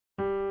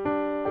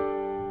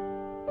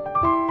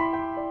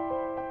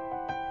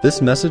This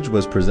message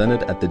was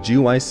presented at the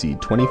GYC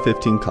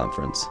 2015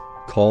 conference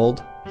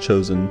called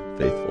Chosen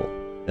Faithful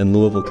in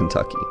Louisville,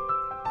 Kentucky.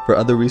 For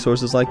other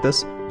resources like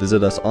this,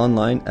 visit us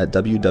online at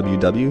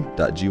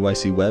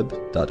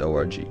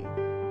www.gycweb.org.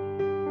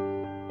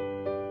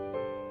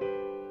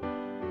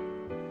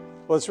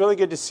 Well, it's really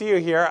good to see you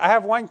here. I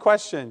have one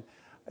question,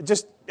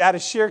 just out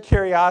of sheer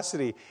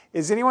curiosity.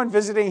 Is anyone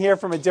visiting here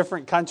from a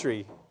different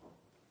country?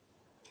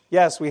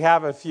 Yes, we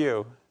have a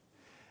few.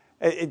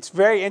 It's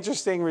very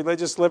interesting,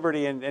 religious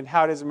liberty, and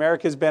how it is.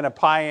 America's been a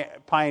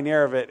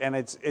pioneer of it, and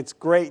it's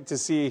great to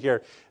see you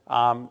here.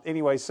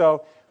 Anyway,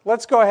 so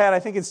let's go ahead. I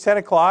think it's 10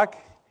 o'clock,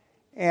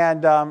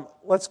 and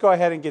let's go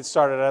ahead and get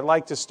started. I'd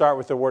like to start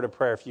with a word of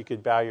prayer, if you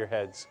could bow your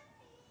heads.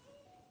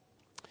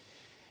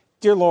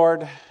 Dear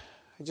Lord,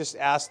 I just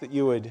ask that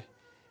you would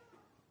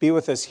be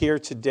with us here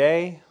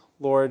today.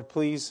 Lord,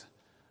 please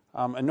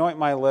anoint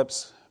my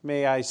lips.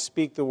 May I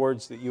speak the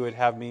words that you would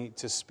have me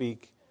to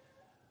speak.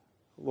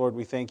 Lord,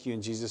 we thank you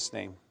in Jesus'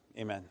 name.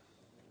 Amen.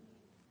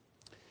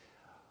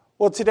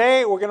 Well,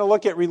 today we're going to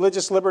look at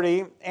religious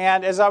liberty.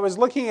 And as I was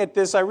looking at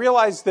this, I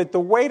realized that the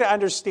way to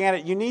understand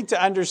it, you need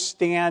to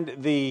understand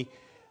the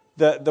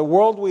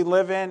world we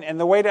live in. And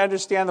the way to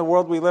understand the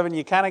world we live in,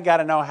 you kind of got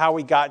to know how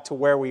we got to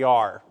where we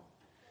are.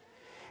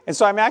 And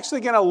so I'm actually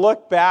going to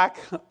look back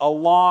a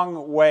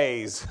long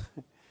ways.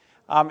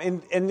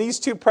 In these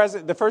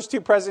the first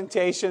two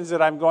presentations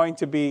that I'm going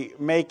to be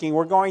making,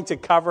 we're going to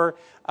cover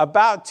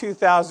about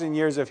 2,000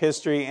 years of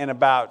history in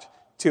about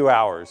 2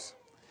 hours.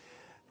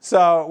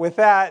 So with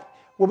that,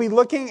 we'll be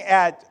looking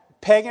at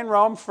pagan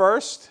Rome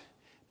first,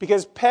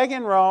 because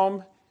pagan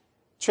Rome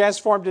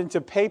transformed into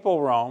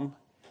papal Rome,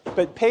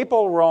 but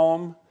papal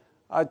Rome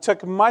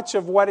took much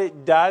of what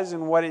it does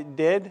and what it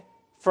did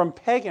from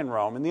pagan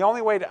Rome. And the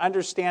only way to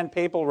understand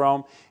papal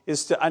Rome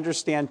is to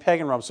understand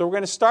pagan Rome. So we're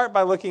going to start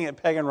by looking at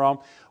pagan Rome.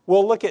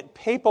 We'll look at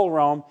papal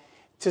Rome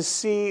to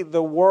see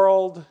the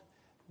world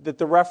that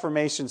the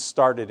Reformation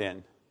started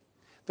in.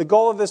 The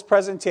goal of this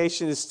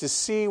presentation is to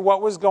see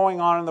what was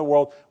going on in the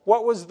world.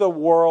 What was the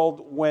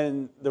world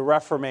when the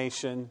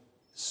Reformation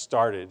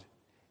started?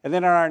 And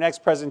then in our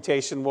next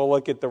presentation, we'll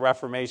look at the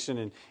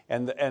Reformation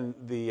and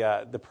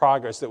the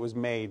progress that was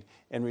made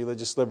in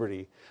religious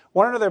liberty.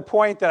 One other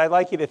point that I'd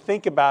like you to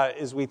think about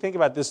as we think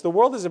about this, the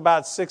world is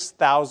about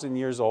 6,000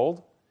 years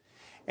old.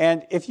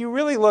 And if you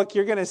really look,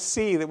 you're going to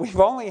see that we've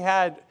only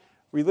had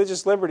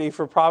religious liberty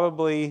for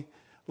probably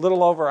a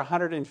little over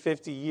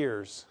 150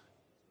 years.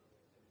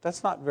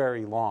 That's not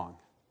very long.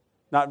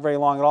 Not very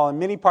long at all. And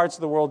many parts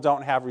of the world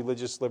don't have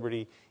religious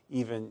liberty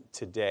even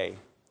today.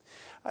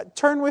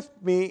 Turn with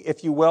me,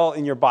 if you will,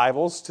 in your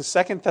Bibles to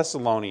 2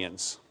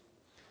 Thessalonians.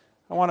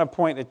 I want to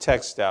point a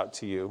text out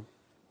to you.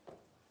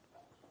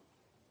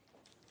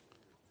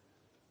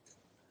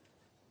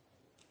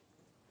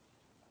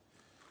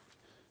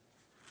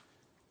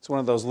 It's one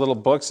of those little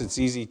books. It's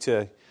easy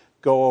to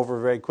go over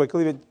very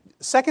quickly. But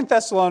 2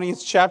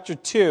 Thessalonians chapter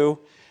 2,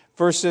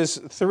 verses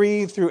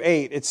 3 through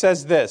 8, it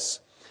says this: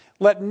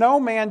 "Let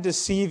no man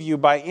deceive you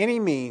by any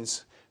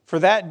means, for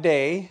that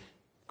day,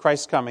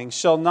 Christ's coming,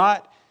 shall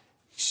not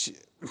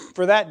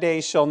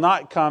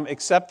come,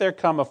 except there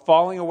come a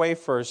falling away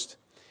first,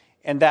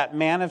 and that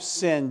man of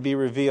sin be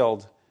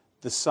revealed,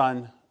 the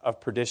son of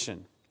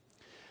perdition,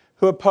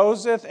 who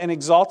opposeth and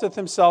exalteth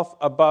himself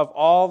above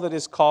all that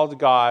is called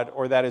God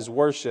or that is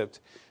worshipped,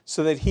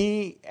 so that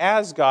he,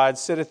 as God,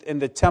 sitteth in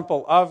the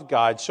temple of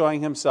God,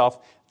 showing himself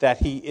that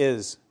he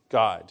is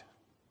God."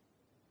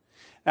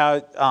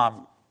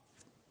 Now,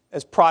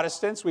 as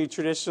Protestants, we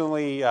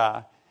traditionally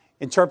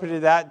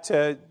interpreted that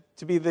to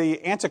be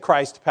the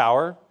Antichrist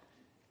power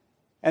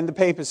and the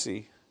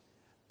papacy.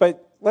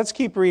 But let's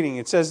keep reading.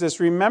 It says this: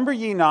 "Remember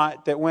ye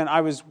not that when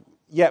I was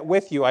yet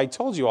with you, I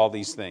told you all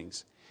these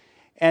things?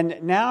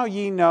 And now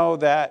ye know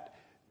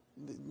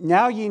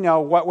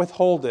what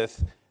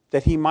withholdeth,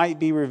 that he might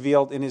be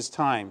revealed in his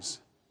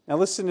times." Now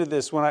listen to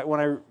this. When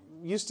I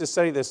used to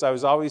study this, I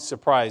was always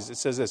surprised. It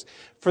says this: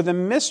 "For the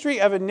mystery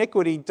of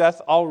iniquity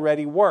doth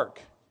already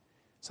work."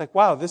 It's like,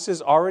 wow, this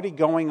is already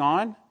going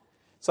on?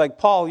 It's like,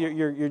 Paul,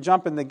 you're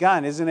jumping the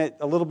gun. Isn't it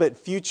a little bit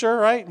future,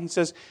 right? He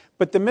says,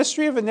 "But the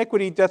mystery of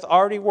iniquity doth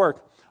already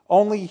work.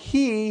 Only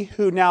he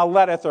who now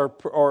letteth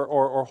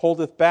or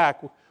holdeth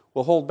back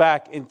will hold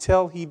back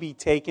until he be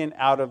taken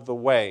out of the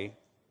way.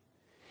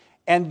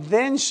 And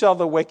then shall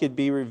the wicked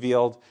be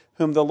revealed,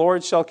 whom the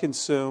Lord shall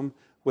consume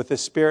with the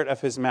spirit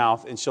of his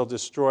mouth, and shall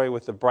destroy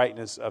with the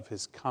brightness of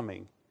his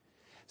coming."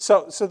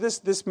 So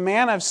this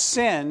man of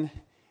sin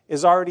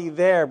is already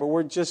there, but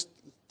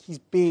he's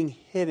being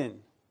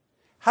hidden.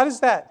 How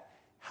does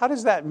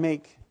that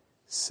make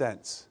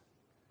sense?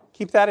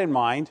 Keep that in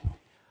mind.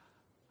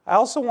 I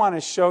also want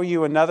to show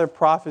you another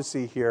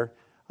prophecy here.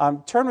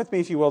 Turn with me,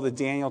 if you will, to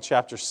Daniel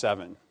chapter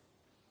 7.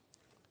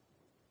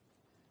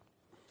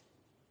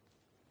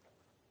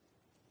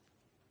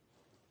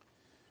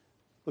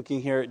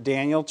 Looking here at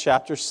Daniel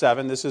chapter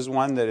 7, this is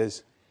one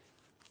that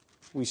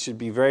we should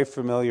be very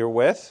familiar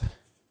with.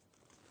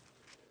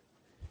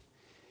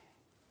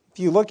 If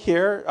you look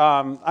here,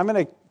 I'm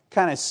going to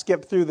kind of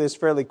skip through this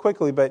fairly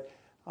quickly, but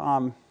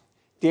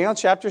Daniel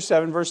chapter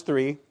 7, verse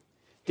 3,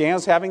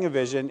 Daniel's having a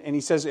vision, and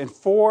he says, "And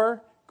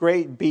 4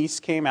 great beasts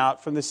came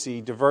out from the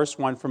sea, diverse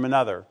one from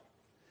another.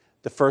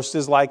 The first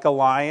is like a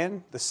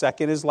lion, the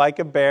second is like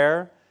a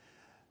bear,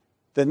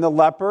 then the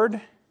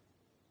leopard."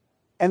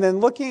 And then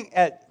looking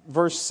at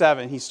verse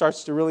 7, he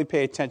starts to really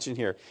pay attention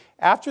here.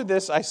 "After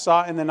this I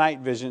saw in the night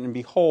vision, and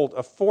behold,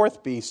 a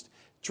 4th beast,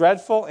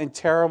 dreadful and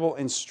terrible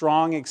and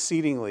strong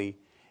exceedingly.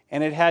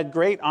 And it had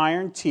great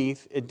iron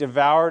teeth. It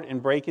devoured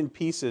and brake in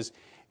pieces,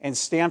 and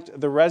stamped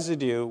the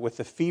residue with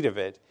the feet of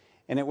it.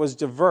 And it was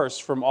diverse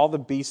from all the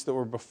beasts that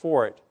were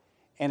before it.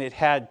 And it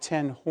had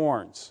 10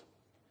 horns.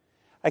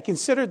 I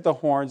considered the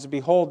horns, and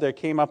behold, there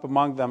came up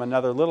among them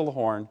another little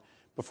horn,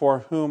 before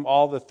whom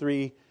all the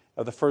 3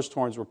 of the first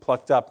horns were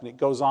plucked up." And it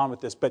goes on with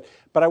this. But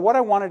what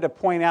I wanted to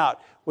point out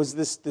was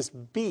this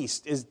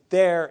beast is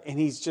there, and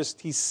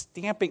he's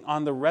stamping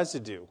on the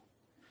residue.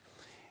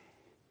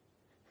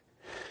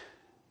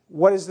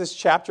 What is this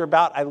chapter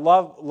about? I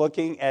love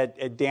looking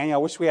at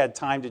Daniel. I wish we had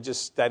time to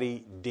just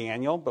study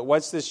Daniel. But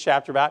what's this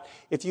chapter about?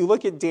 If you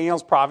look at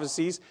Daniel's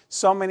prophecies,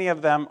 so many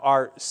of them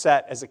are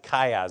set as a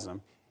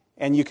chiasm.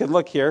 And you can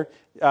look here.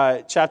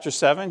 Chapter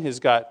 7 has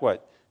got,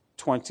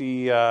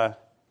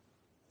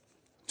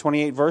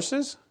 28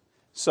 verses?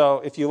 So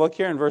if you look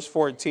here in verse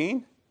 14,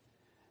 it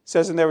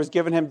says, "And there was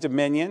given him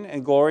dominion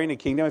and glory and a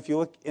kingdom." If you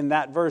look in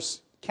that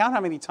verse, count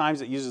how many times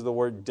it uses the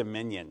word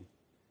dominion.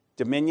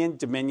 Dominion,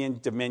 dominion,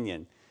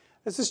 dominion.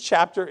 This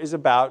chapter is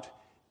about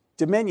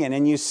dominion.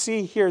 And you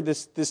see here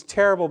this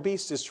terrible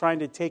beast is trying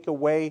to take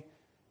away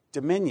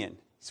dominion.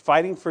 He's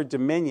fighting for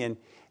dominion,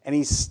 and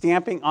he's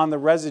stamping on the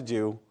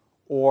residue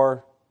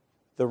or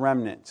the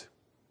remnant.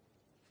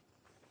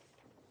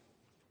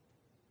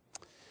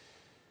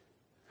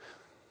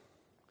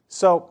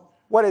 So,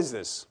 what is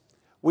this?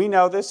 We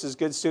know this as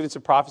good students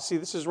of prophecy.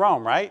 This is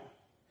Rome, right?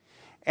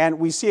 And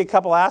we see a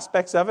couple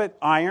aspects of it.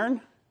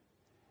 Iron.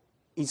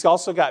 He's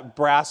also got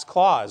brass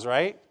claws,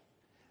 right?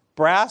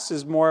 Brass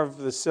is more of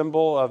the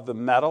symbol of the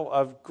metal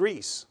of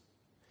Greece.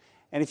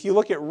 And if you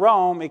look at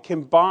Rome, it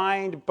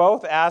combined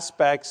both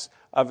aspects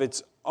of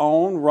its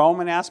own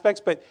Roman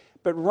aspects. But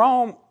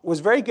Rome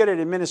was very good at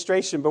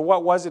administration, but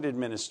what was it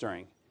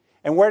administering?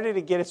 And where did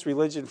it get its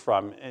religion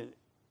from? And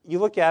you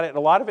look at it, a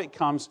lot of it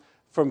comes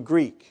from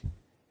Greek.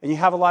 And you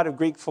have a lot of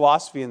Greek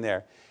philosophy in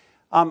there.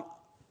 I'd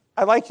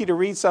like you to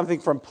read something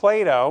from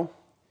Plato.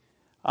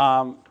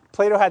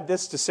 Plato had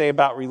this to say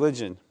about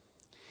religion.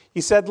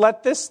 He said,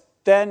 "Let this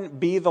then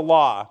be the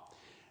law.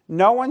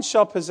 No one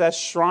shall possess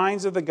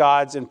shrines of the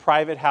gods in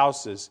private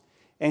houses,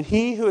 and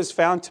he who is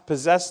found to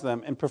possess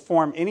them and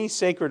perform any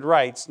sacred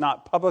rites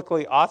not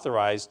publicly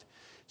authorized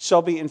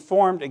shall be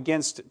informed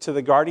against to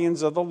the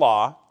guardians of the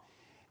law,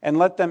 and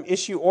let them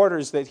issue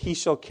orders that he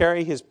shall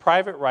carry his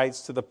private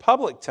rites to the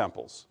public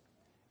temples.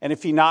 And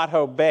if he not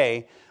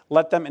obey,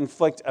 let them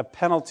inflict a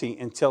penalty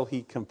until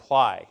he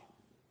comply."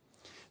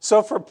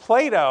 So for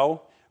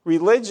Plato,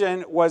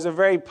 religion was a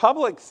very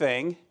public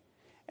thing,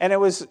 and it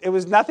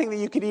was nothing that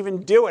you could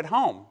even do at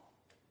home.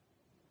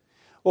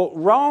 Well,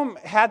 Rome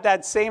had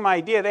that same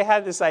idea. They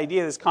had this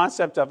idea, this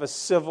concept of a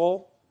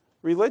civil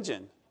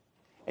religion.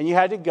 And you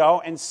had to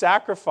go and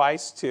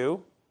sacrifice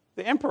to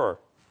the emperor.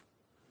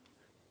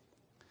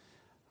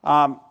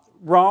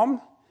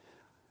 Rome.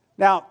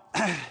 Now,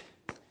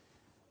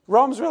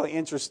 Rome's really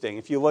interesting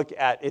if you look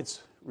at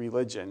its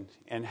religion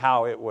and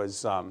how it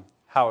was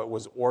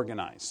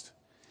organized.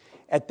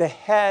 At the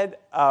head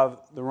of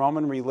the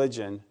Roman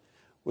religion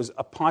was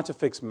a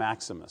Pontifex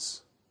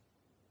Maximus.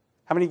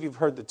 How many of you have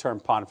heard the term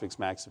Pontifex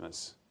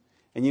Maximus?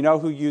 And you know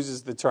who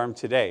uses the term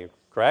today,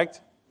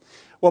 correct?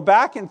 Well,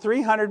 back in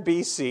 300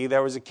 BC,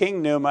 there was a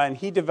King Numa, and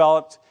he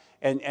developed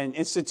and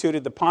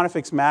instituted the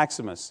Pontifex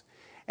Maximus.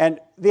 And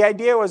the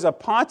idea was a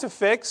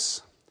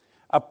pontifex,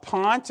 a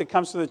pont, it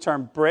comes from the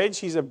term bridge.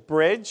 He's a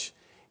bridge.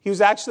 He was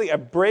actually a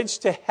bridge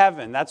to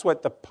heaven. That's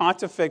what the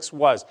pontifex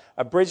was,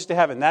 a bridge to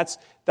heaven. That's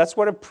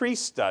what a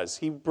priest does.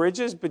 He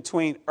bridges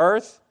between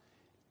earth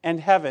and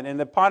heaven. And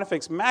the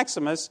Pontifex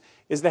Maximus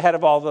is the head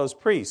of all those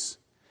priests.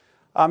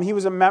 He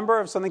was a member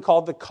of something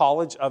called the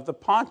College of the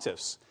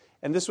Pontiffs.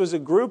 And this was a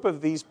group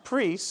of these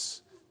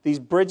priests, these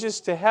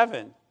bridges to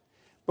heaven.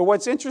 But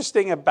what's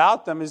interesting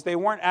about them is they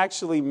weren't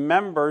actually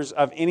members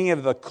of any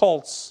of the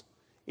cults,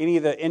 any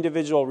of the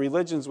individual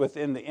religions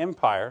within the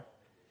empire.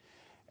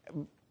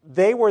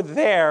 They were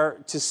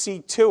there to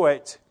see to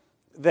it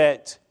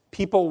that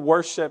people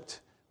worshiped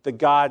the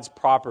gods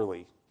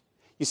properly.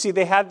 You see,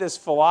 they had this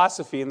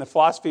philosophy, and the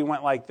philosophy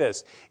went like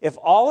this. If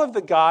all of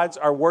the gods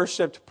are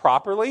worshipped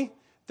properly,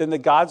 then the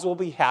gods will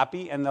be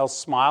happy, and they'll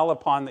smile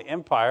upon the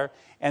empire,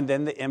 and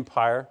then the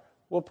empire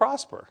will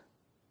prosper.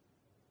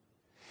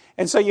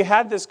 And so you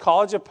had this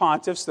college of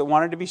pontiffs that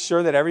wanted to be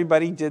sure that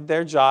everybody did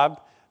their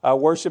job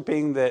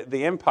worshiping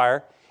the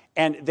empire,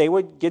 and they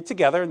would get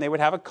together, and they would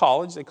have a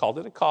college. They called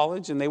it a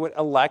college, and they would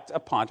elect a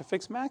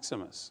Pontifex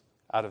Maximus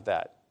out of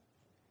that.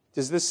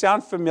 Does this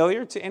sound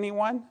familiar to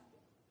anyone?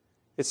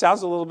 It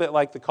sounds a little bit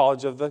like the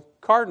College of the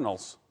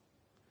Cardinals.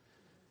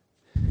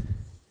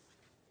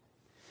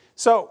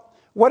 So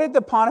What did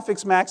the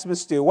Pontifex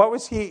Maximus do? What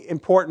was he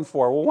important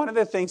for? Well, one of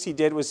the things he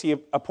did was he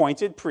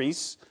appointed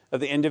priests of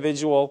the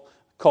individual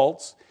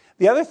cults.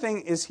 The other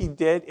thing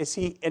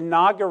he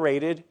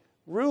inaugurated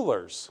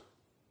rulers.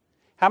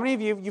 How many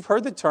of you've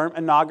heard the term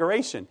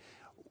inauguration?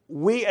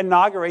 We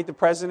inaugurate the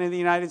President of the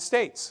United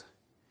States.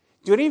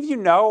 Do any of you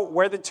know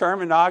where the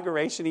term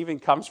inauguration even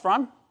comes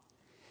from?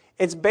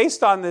 It's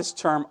based on this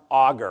term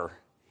augur.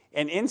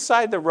 And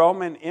inside the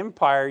Roman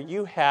Empire,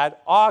 you had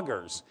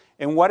augurs.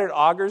 And what did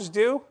augurs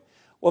do?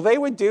 Well, they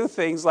would do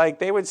things like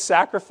they would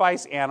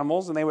sacrifice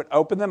animals and they would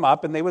open them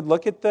up and they would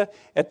look at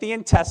the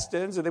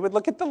intestines or they would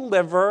look at the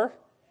liver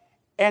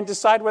and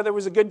decide whether it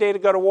was a good day to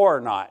go to war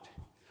or not.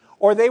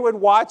 Or they would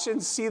watch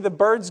and see the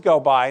birds go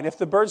by. And if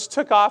the birds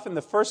took off and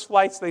the first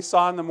flights they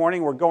saw in the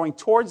morning were going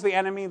towards the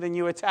enemy, then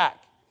you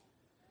attack.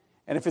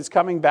 And if it's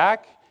coming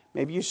back,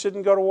 maybe you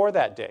shouldn't go to war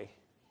that day.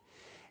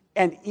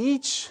 And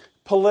each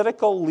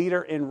political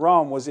leader in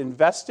Rome was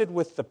invested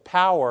with the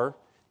power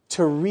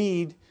to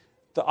read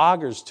the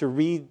augurs, to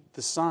read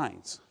the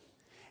signs.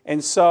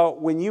 And so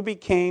when you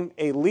became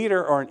a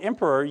leader or an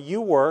emperor,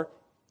 you were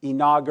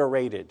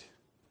inaugurated.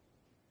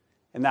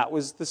 And that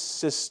was the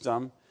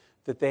system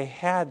that they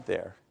had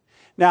there.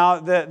 Now,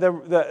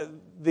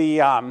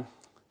 the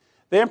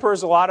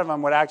emperors, a lot of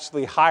them would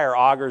actually hire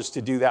augurs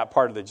to do that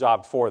part of the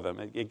job for them.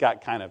 It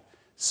got kind of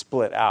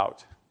split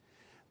out.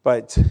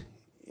 But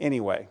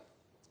anyway.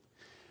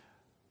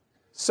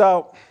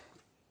 So,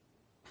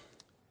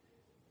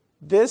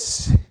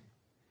 this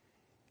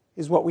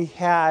is what we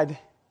had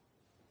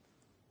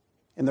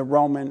in the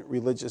Roman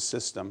religious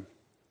system.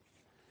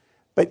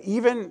 But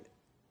even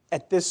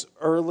at this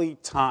early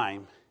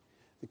time,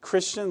 the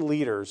Christian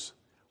leaders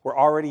were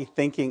already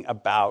thinking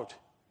about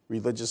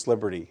religious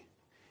liberty.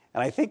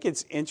 And I think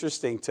it's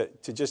interesting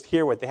to just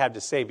hear what they have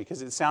to say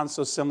because it sounds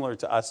so similar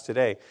to us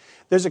today.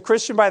 There's a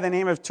Christian by the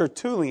name of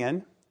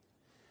Tertullian.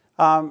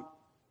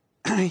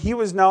 He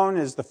was known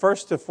as the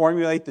first to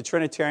formulate the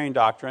Trinitarian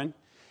doctrine.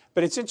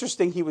 But it's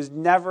interesting, he was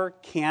never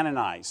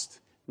canonized,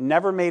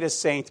 never made a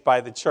saint by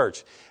the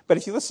church. But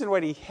if you listen to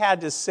what he had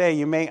to say,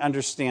 you may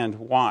understand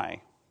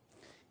why.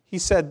 He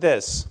said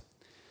this,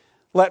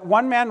 "Let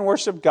one man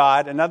worship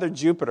God, another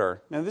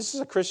Jupiter." Now this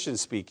is a Christian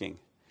speaking.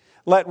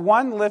 "Let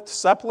one lift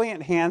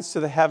suppliant hands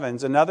to the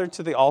heavens, another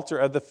to the altar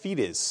of the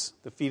Fetus."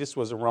 The Fetus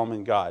was a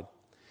Roman god.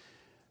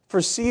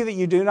 "For see that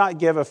you do not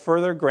give a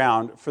further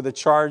ground for the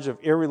charge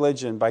of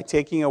irreligion by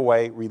taking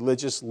away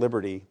religious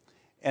liberty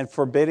and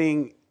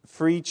forbidding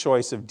free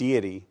choice of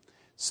deity,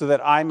 so that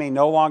I may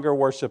no longer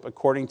worship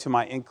according to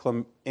my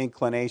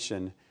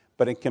inclination,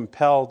 but am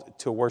compelled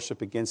to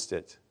worship against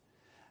it.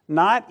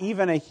 Not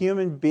even a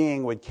human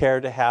being would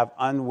care to have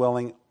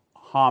unwilling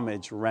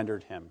homage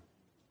rendered him."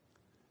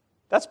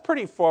 That's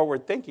pretty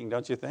forward thinking,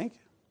 don't you think?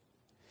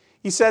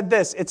 He said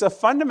this, "It's a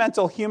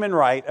fundamental human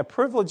right, a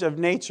privilege of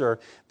nature,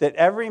 that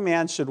every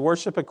man should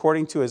worship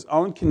according to his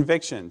own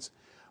convictions.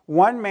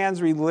 One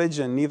man's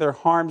religion neither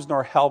harms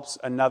nor helps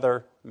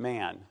another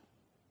man."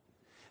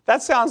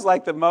 That sounds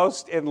like the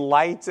most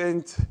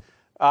enlightened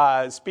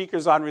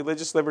speakers on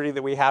religious liberty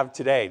that we have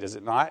today, does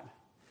it not?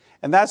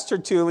 And that's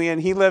Tertullian.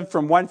 He lived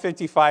from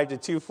 155 to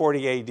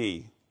 240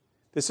 AD.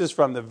 This is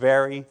from the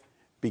very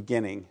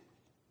beginning.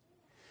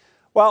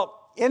 Well,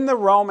 in the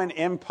Roman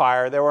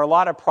Empire, there were a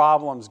lot of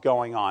problems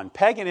going on.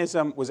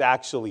 Paganism was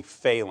actually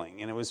failing,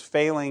 and it was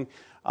failing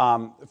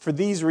for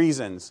these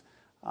reasons.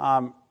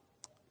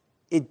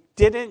 It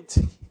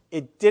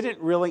didn't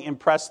really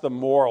impress the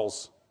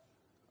morals,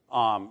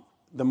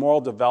 the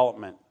moral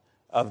development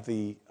of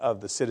the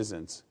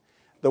citizens.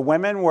 The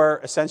women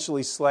were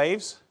essentially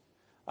slaves.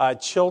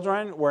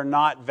 Children were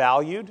not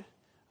valued.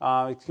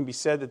 It can be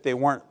said that they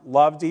weren't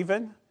loved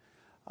even.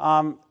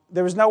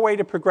 There was no way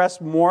to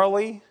progress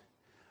morally.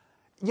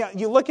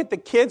 You look at the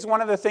kids,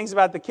 one of the things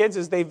about the kids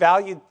is they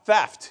valued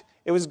theft.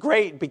 It was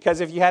great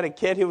because if you had a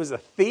kid who was a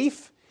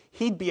thief,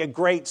 he'd be a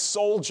great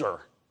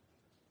soldier.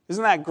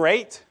 Isn't that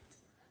great?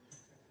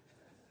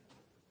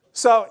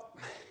 So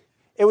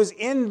it was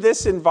in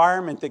this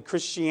environment that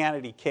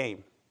Christianity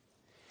came.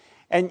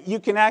 And you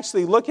can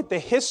actually look at the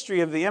history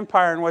of the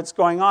empire and what's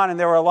going on, and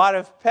there were a lot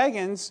of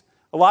pagans,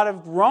 a lot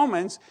of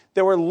Romans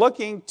that were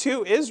looking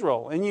to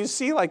Israel. And you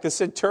see like the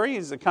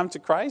centurions that come to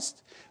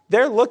Christ,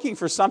 they're looking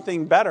for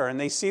something better, and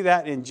they see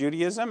that in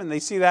Judaism, and they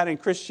see that in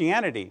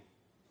Christianity.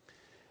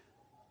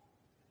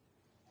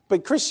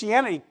 But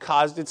Christianity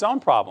caused its own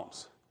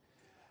problems.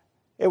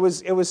 It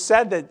was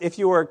said that if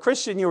you were a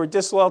Christian, you were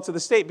disloyal to the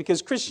state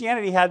because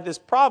Christianity had this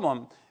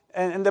problem.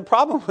 And the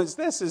problem was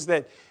this, is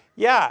that,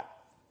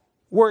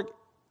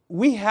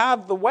 we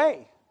have the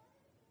way.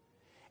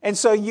 And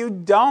so you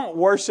don't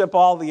worship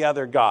all the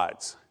other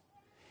gods.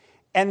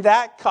 And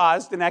that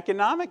caused an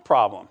economic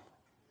problem.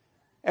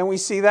 And we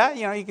see that,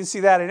 you can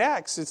see that in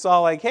Acts. It's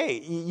all like, hey,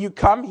 you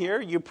come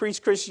here, you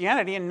preach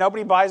Christianity, and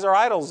nobody buys our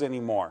idols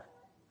anymore.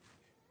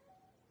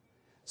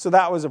 So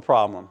that was a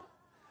problem.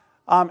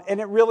 And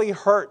it really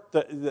hurt.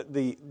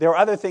 There were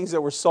other things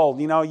that were sold.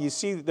 You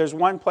see, there's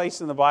one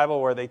place in the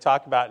Bible where they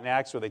talk about, in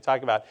Acts, where they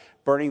talk about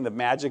burning the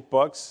magic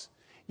books.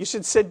 You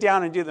should sit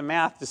down and do the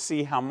math to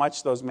see how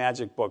much those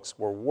magic books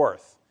were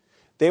worth.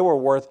 They were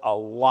worth a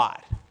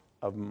lot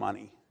of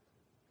money.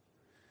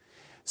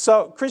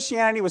 So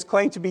Christianity was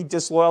claimed to be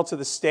disloyal to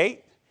the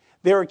state.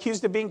 They were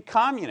accused of being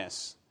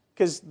communists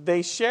because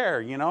they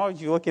share,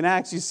 if you look in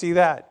Acts, you see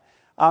that.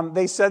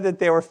 They said that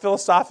they were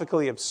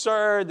philosophically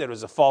absurd, that it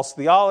was a false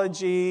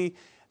theology.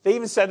 They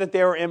even said that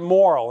they were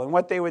immoral, and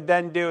what they would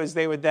then do is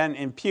they would then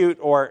impute,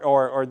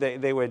 or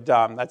they would,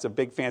 that's a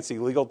big fancy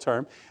legal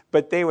term,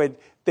 but they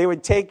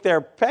would take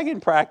their pagan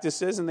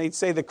practices and they'd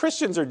say the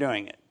Christians are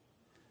doing it.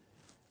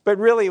 But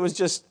really it was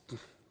just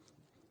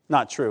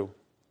not true.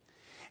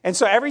 And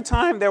so every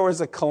time there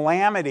was a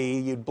calamity,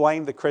 you'd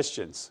blame the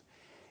Christians.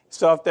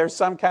 So if there's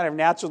some kind of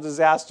natural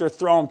disaster,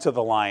 throw them to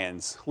the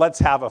lions. Let's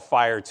have a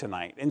fire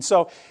tonight. And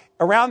so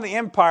around the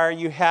empire,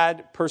 you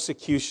had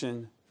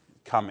persecution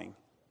coming.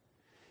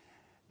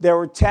 There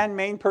were 10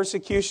 main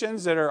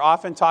persecutions that are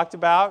often talked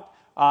about,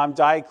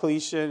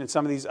 Diocletian and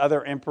some of these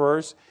other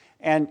emperors.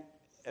 And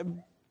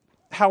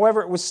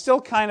however, it was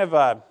still kind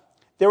of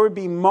there would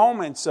be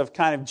moments of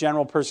kind of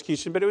general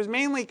persecution, but it was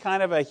mainly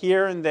kind of a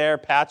here and there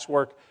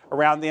patchwork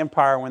around the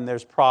empire when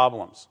there's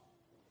problems.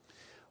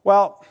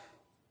 Well,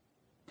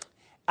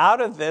 out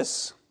of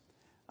this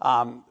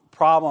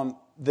problem,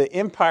 the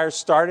empire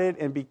started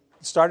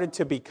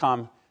to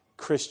become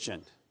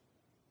Christian.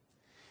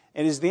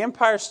 And as the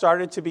empire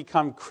started to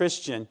become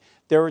Christian,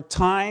 there were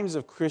times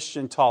of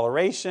Christian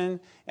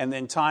toleration and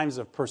then times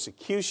of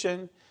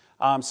persecution.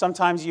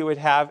 Sometimes you would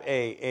have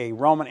a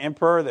Roman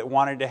emperor that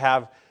wanted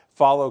to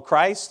follow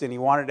Christ, and he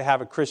wanted to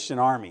have a Christian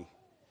army.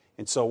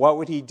 And so what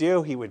would he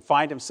do? He would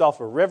find himself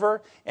a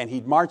river, and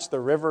he'd march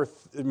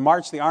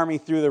the army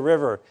through the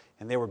river,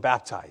 and they were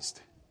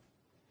baptized.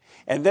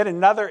 And then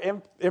another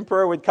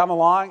emperor would come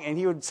along, and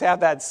he would have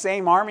that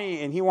same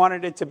army, and he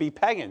wanted it to be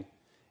pagan.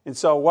 And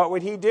so what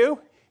would he do?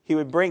 He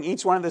would bring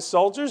each one of the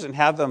soldiers and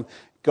have them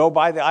go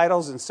by the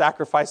idols and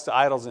sacrifice to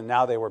idols, and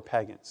now they were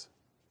pagans.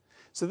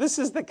 So this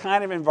is the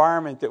kind of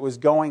environment that was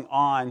going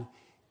on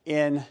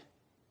in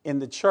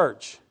the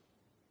church.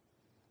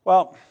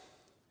 Well,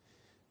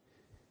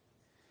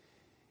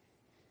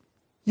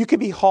 you could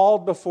be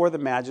hauled before the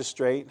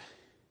magistrate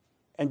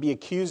and be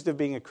accused of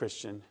being a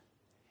Christian,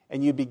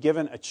 and you'd be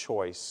given a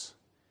choice.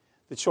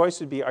 The choice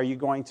would be, are you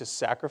going to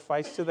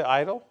sacrifice to the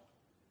idol?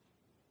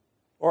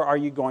 Or are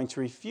you going to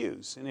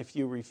refuse? And if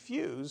you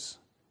refuse,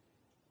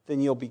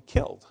 then you'll be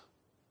killed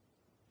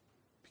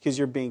because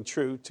you're being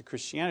true to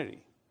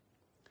Christianity.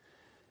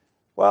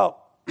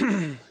 Well,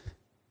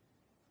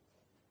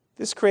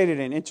 this created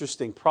an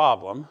interesting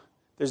problem.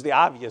 There's the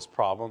obvious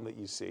problem that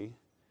you see.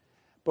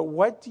 But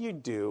what do you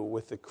do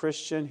with the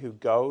Christian who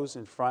goes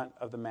in front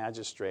of the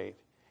magistrate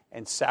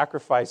and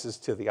sacrifices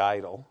to the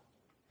idol?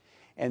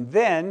 And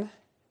then,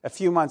 a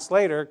few months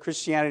later,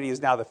 Christianity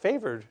is now the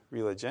favored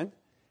religion.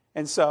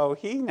 And so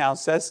he now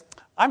says,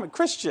 I'm a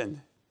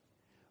Christian.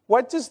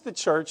 What does the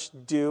church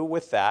do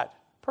with that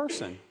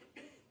person?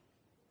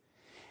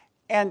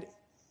 And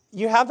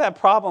you have that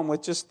problem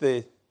with just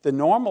the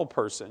normal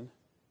person.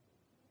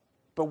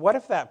 But what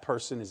if that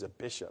person is a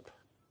bishop?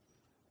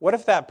 What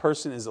if that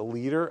person is a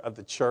leader of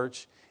the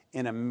church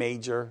in a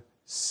major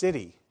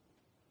city?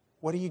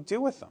 What do you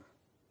do with them?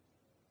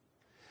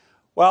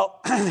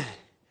 Well,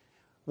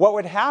 what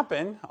would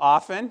happen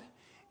often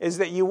is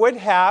that you would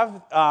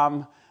have...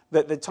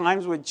 the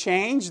times would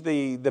change.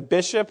 The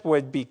bishop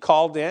would be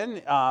called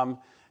in,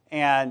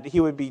 and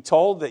he would be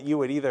told that you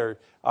would either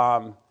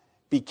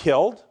be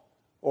killed,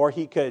 or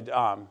he could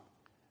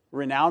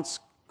renounce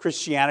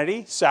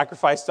Christianity,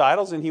 sacrifice to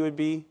idols, and he would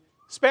be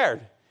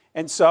spared.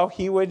 And so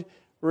he would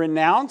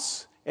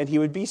renounce, and he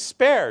would be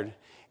spared.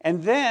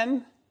 And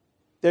then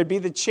there'd be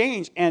the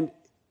change, and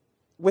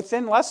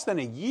within less than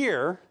a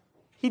year,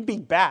 he'd be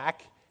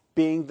back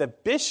being the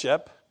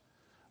bishop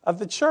of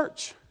the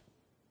church.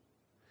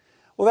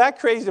 Well, that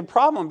creates a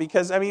problem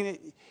because,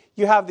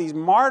 you have these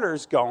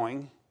martyrs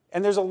going,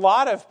 and there's a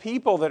lot of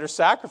people that are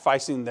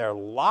sacrificing their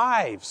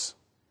lives.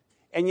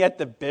 And yet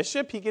the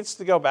bishop, he gets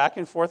to go back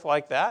and forth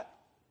like that.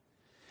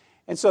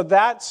 And so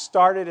that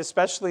started,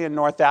 especially in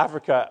North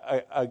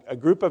Africa, a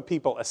group of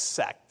people, a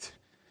sect.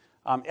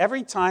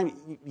 Every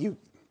time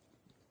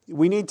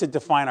we need to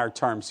define our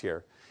terms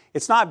here.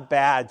 It's not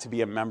bad to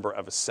be a member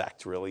of a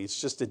sect, really.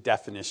 It's just a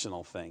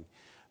definitional thing.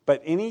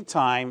 But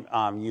anytime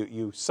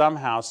you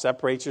somehow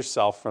separate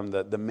yourself from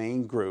the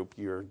main group,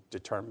 you're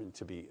determined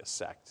to be a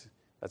sect.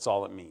 That's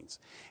all it means.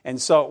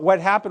 And so what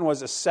happened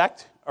was a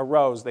sect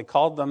arose. They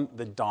called them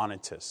the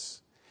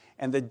Donatists.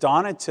 And the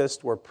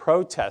Donatists were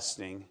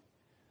protesting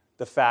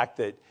the fact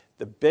that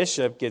the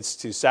bishop gets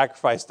to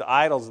sacrifice to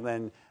idols, and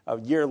then a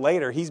year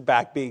later, he's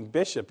back being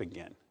bishop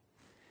again.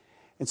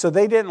 And so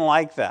they didn't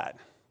like that.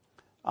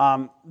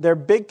 Their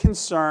big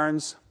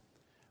concerns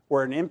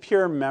were an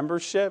impure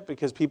membership,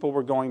 because people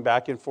were going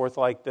back and forth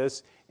like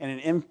this, and an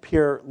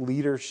impure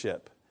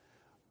leadership.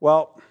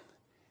 Well,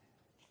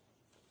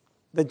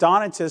 the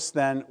Donatists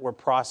then were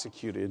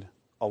prosecuted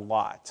a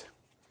lot.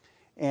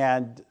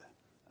 And,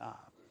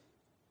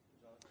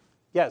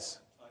 yes?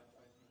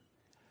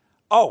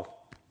 Oh,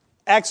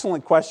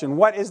 Excellent question.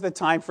 What is the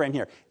time frame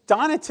here?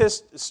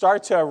 Donatists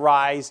start to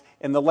arise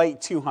in the late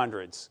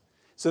 200s.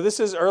 So this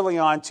is early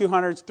on,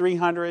 200s,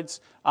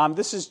 300s.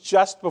 This is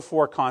just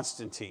before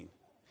Constantine.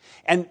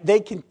 And they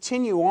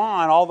continue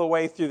on all the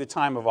way through the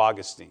time of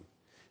Augustine.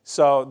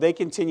 So they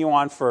continue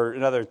on for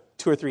another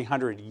 200 or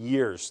 300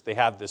 years. They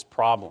have this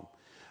problem.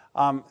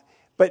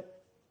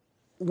 But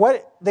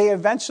what they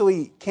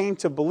eventually came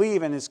to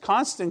believe, and as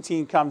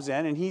Constantine comes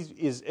in and he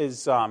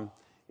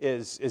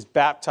is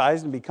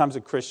baptized and becomes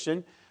a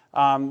Christian,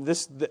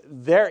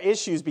 their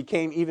issues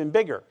became even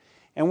bigger.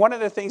 And one of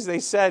the things they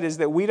said is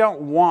that we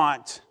don't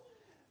want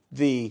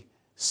the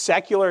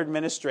secular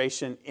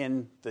administration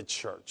in the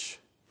church.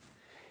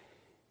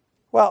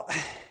 Well,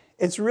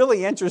 it's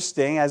really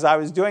interesting. As I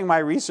was doing my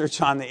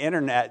research on the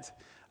internet,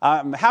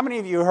 how many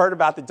of you heard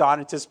about the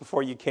Donatists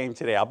before you came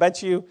today? I'll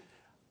bet you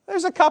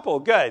there's a couple.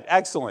 Good,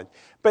 excellent.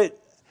 But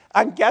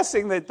I'm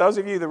guessing that those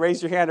of you that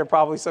raised your hand are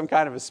probably some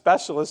kind of a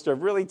specialist or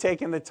have really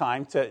taken the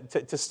time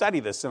to study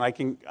this, and I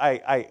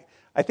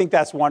think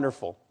that's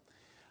wonderful.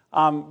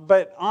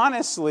 But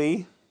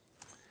honestly,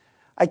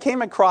 I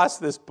came across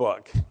this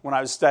book when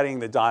I was studying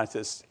the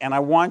Donatists, and I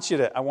want you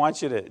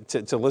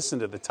to listen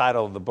to the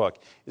title of the book.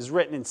 It's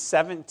written in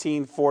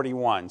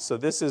 1741, so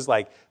this is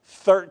like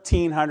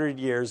 1,300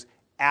 years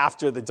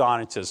after the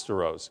Donatists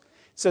arose.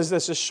 It says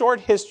there's a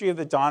short history of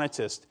the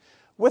Donatists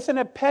with an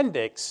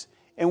appendix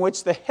in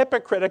which the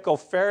hypocritical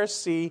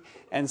Pharisee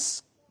and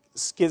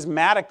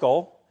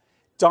schismatical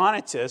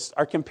Donatists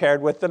are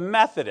compared with the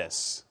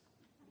Methodists.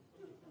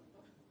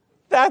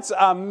 That's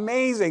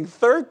amazing.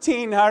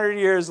 1,300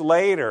 years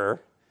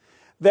later,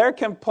 they're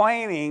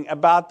complaining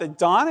about the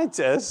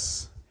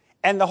Donatists,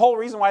 and the whole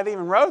reason why they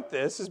even wrote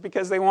this is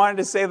because they wanted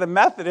to say the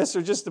Methodists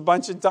are just a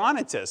bunch of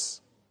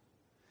Donatists.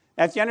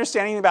 Now, if you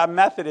understand anything about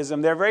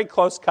Methodism, they're very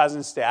close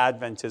cousins to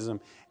Adventism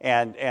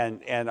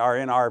and are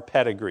in our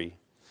pedigree.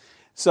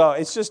 So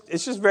it's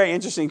just very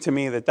interesting to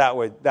me that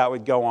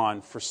would go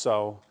on for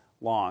so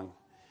long.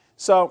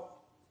 So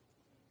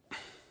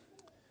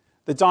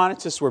the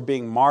Donatists were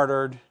being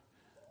martyred.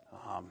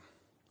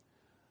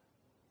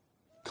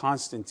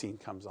 Constantine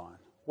comes on.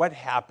 What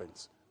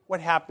happens?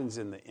 What happens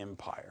in the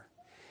empire?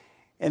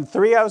 In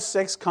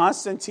 306,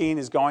 Constantine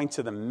is going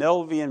to the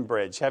Milvian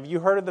Bridge. Have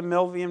you heard of the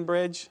Milvian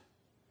Bridge?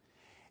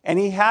 And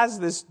he has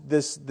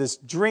this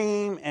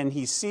dream, and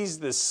he sees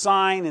this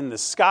sign in the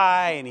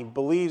sky, and he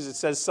believes it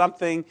says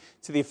something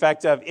to the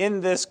effect of, "In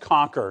this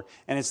conquer,"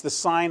 and it's the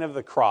sign of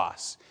the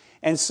cross.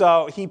 And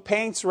so he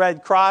paints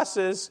red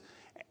crosses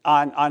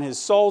on his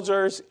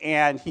soldiers,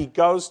 and he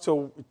goes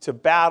to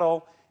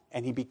battle,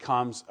 and he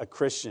becomes a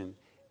Christian.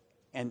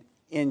 And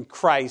in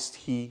Christ,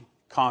 he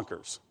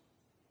conquers.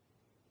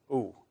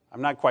 Ooh,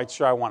 I'm not quite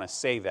sure I want to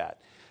say that.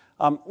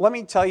 Let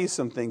me tell you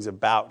some things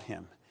about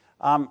him.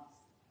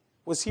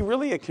 Was he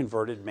really a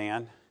converted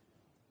man?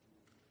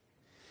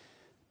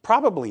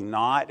 Probably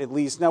not, at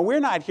least. Now,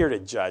 we're not here to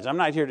judge. I'm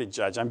not here to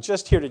judge. I'm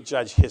just here to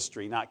judge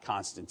history, not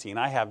Constantine.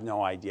 I have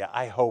no idea.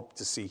 I hope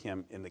to see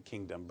him in the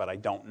kingdom, but I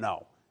don't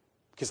know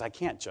because I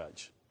can't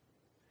judge.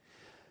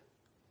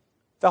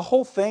 The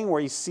whole thing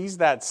where he sees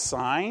that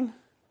sign,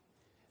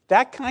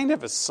 that kind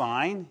of a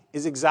sign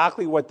is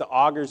exactly what the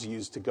augurs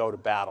used to go to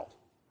battle.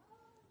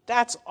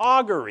 That's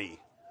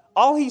augury.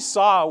 All he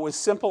saw was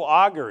simple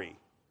augury.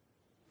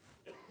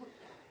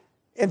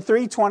 In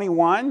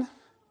 321,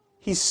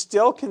 he's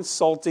still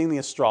consulting the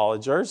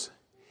astrologers.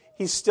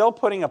 He's still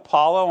putting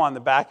Apollo on the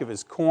back of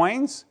his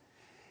coins.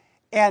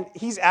 And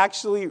he's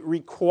actually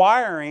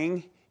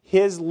requiring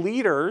his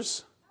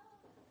leaders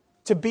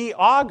to be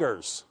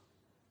augurs.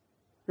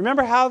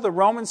 Remember how the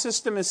Roman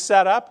system is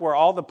set up, where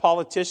all the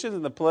politicians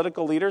and the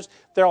political leaders,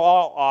 they're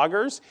all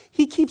augurs?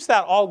 He keeps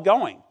that all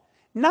going.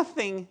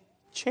 Nothing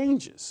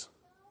changes.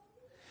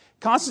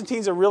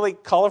 Constantine's a really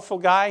colorful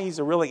guy. He's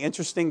a really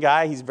interesting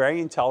guy. He's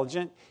very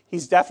intelligent.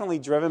 He's definitely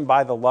driven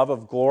by the love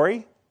of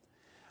glory.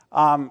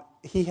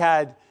 He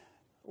had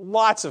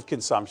lots of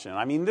consumption.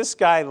 I mean, this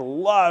guy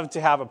loved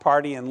to have a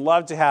party and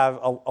loved to have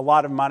a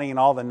lot of money and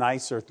all the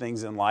nicer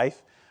things in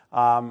life.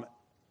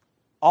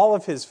 All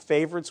of his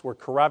favorites were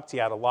corrupt. He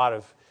had a lot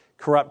of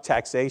corrupt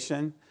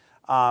taxation.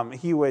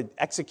 He would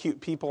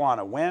execute people on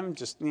a whim.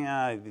 Just,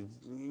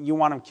 you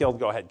want him killed,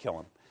 go ahead,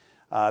 kill him.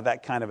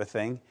 That kind of a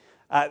thing.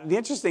 The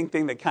interesting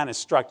thing that kind of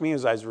struck me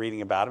as I was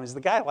reading about him is the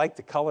guy liked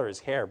to color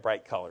his hair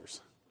bright colors.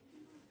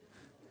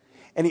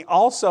 And he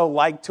also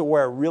liked to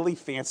wear really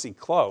fancy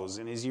clothes.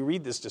 And as you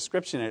read this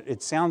description,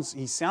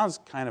 he sounds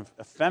kind of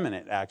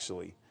effeminate,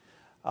 actually.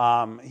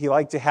 He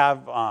liked to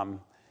have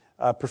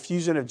a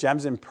profusion of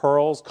gems and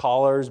pearls,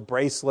 collars,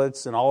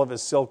 bracelets, and all of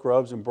his silk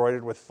robes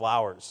embroidered with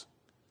flowers.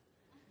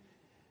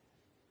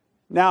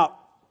 Now,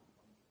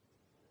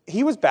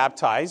 he was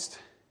baptized,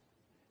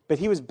 but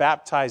he was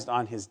baptized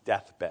on his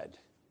deathbed.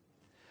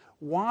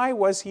 Why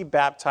was he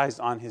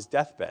baptized on his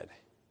deathbed?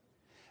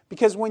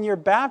 Because when you're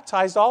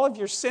baptized, all of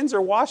your sins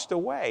are washed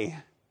away.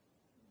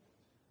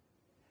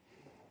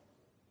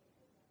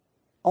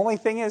 Only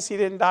thing is, he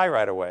didn't die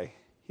right away.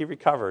 He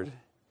recovered.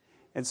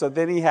 And so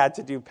then he had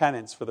to do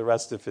penance for the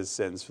rest of his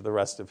sins, for the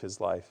rest of his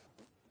life.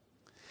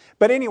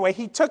 But anyway,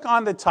 he took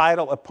on the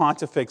title of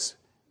Pontifex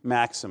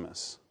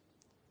Maximus.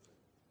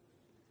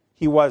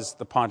 He was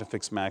the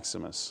Pontifex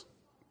Maximus.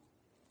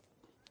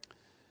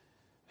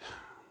 I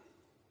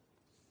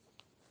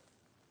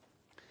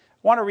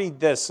want to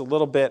read this a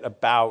little bit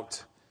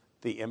about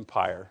the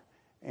empire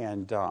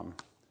and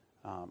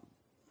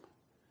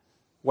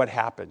what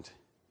happened.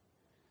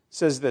 It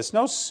says this: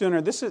 no sooner,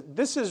 this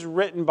is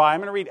written by, I'm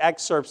going to read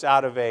excerpts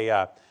out of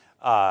a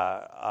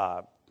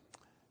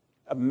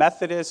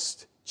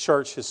Methodist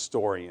church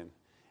historian.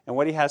 And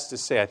what he has to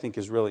say, I think,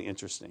 is really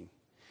interesting.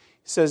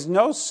 He says,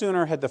 no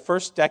sooner had the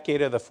first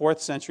decade of the 4th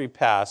century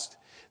passed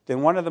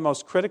than one of the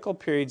most critical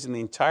periods in the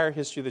entire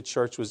history of the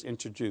church was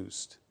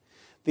introduced.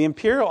 The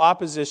imperial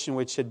opposition,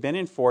 which had been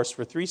in force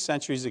for 3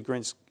 centuries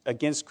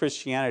against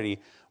Christianity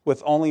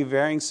with only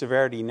varying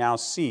severity, now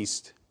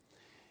ceased,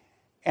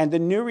 and the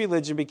new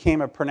religion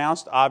became a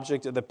pronounced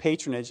object of the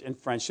patronage and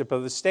friendship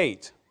of the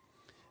state.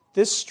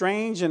 This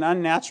strange and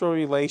unnatural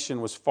relation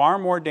was far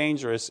more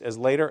dangerous, as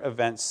later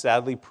events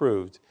sadly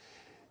proved,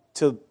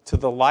 to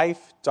the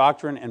life,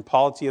 doctrine, and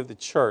polity of the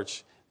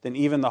church than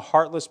even the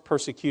heartless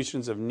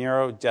persecutions of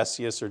Nero,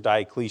 Decius, or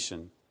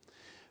Diocletian.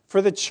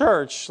 For the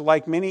church,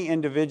 like many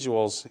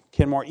individuals,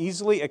 can more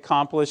easily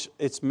accomplish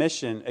its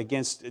mission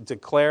against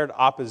declared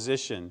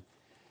opposition.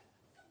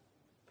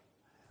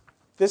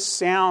 This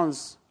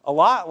sounds a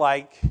lot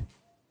like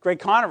great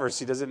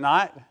controversy, does it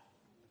not?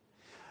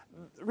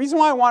 The reason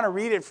why I want to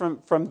read it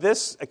from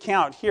this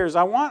account here is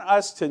I want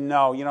us to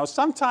know,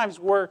 sometimes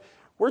we're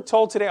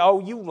told today, oh,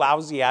 you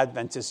lousy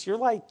Adventists, you're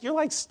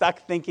like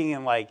stuck thinking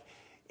in like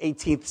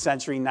 18th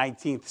century,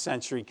 19th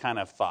century kind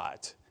of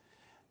thought.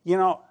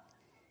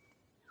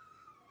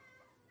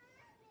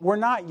 We're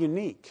not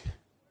unique.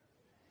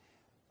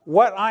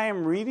 What I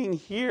am reading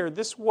here,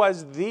 this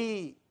was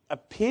the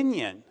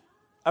opinion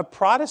of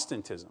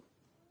Protestantism.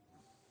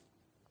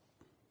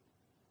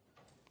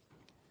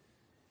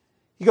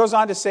 He goes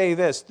on to say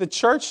this: the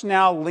church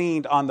now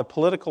leaned on the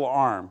political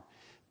arm.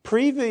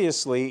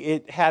 Previously,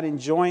 it had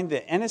enjoyed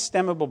the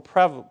inestimable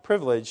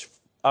privilege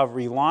of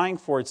relying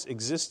for its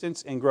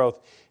existence and growth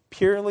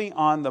purely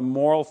on the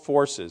moral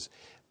forces.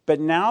 But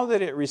now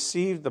that it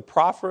received the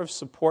proffer of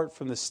support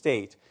from the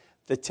state,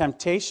 the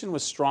temptation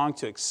was strong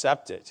to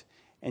accept it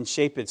and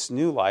shape its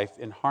new life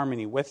in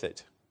harmony with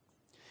it.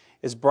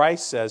 As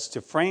Bryce says,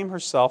 to frame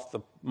herself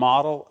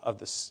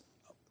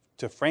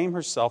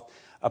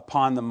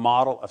upon the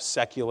model of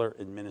secular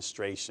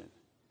administration.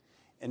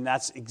 And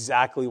that's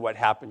exactly what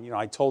happened.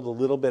 I told a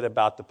little bit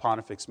about the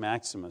Pontifex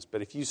Maximus,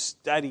 but if you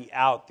study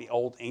out the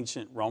old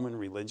ancient Roman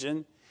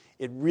religion,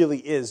 it really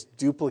is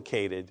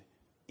duplicated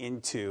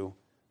into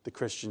the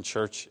Christian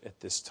church at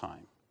this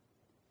time.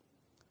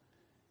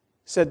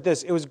 Said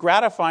this: it was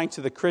gratifying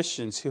to the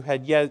Christians who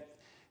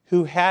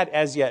had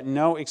as yet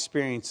no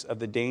experience of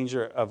the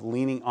danger of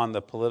leaning on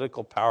the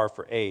political power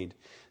for aid,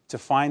 to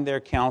find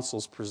their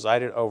councils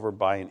presided over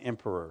by an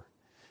emperor,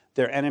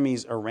 their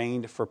enemies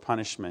arraigned for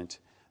punishment,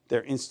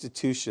 their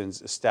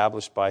institutions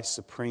established by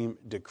supreme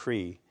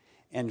decree,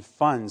 and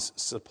funds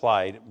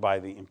supplied by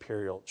the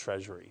imperial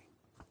treasury.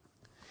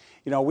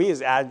 We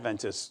as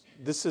Adventists,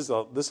 this is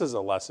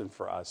a lesson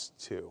for us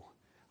too.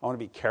 I want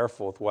to be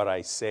careful with what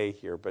I say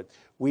here, but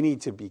we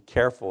need to be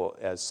careful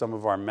as some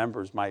of our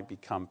members might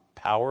become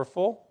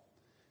powerful.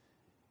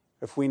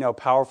 If we know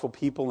powerful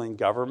people in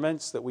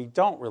governments, that we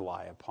don't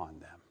rely upon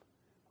them.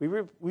 We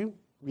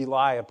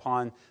rely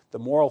upon the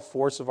moral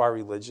force of our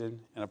religion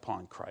and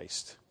upon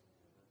Christ.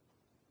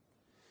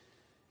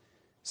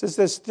 It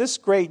says this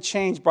great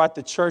change brought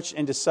the church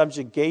into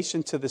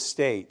subjugation to the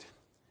state.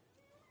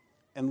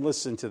 And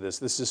listen to this.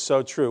 This is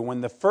so true.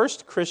 When the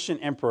first Christian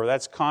emperor,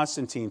 that's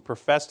Constantine,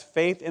 professed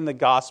faith in the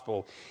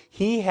gospel,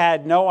 he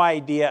had no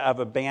idea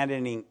of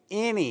abandoning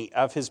any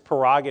of his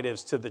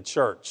prerogatives to the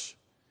church.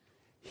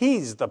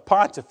 He's the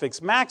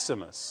Pontifex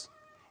Maximus,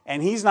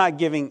 and he's not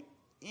giving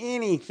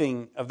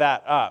anything of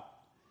that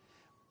up,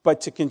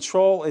 but to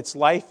control its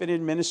life and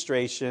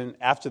administration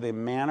after the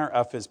manner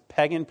of his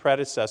pagan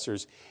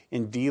predecessors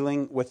in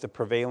dealing with the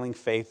prevailing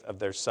faith of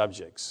their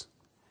subjects.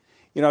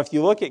 If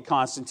you look at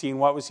Constantine,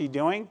 what was he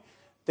doing?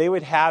 They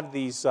would have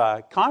these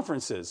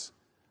conferences,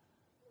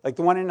 like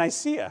the one in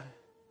Nicaea.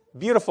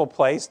 Beautiful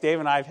place. Dave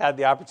and I have had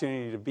the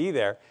opportunity to be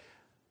there.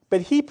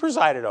 But he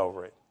presided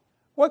over it.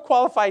 What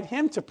qualified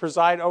him to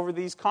preside over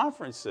these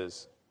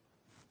conferences?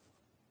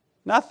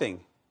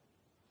 Nothing.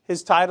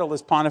 His title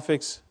is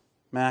Pontifex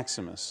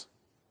Maximus.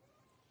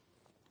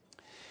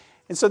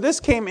 And so this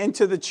came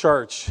into the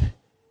church,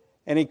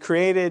 and it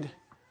created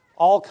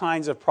all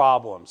kinds of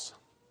problems.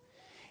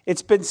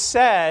 It's been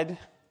said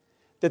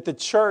that the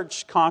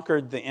church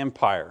conquered the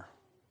empire.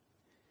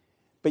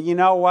 But you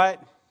know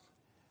what?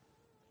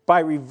 By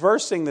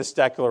reversing this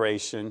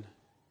declaration,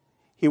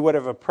 he would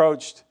have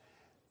approached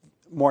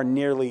more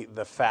nearly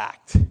the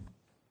fact.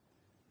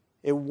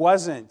 It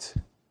wasn't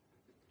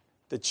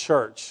the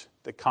church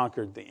that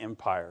conquered the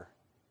empire.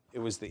 It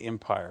was the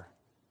empire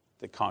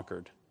that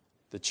conquered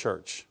the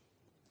church.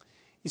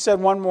 He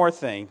said one more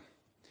thing.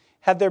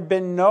 Had there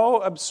been no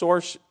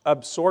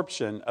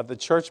absorption of the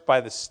church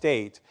by the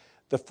state,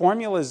 the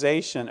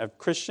formalization of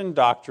Christian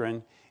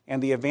doctrine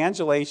and the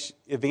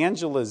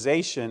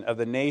evangelization of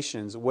the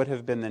nations would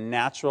have been the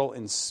natural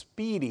and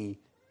speedy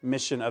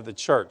mission of the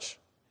church.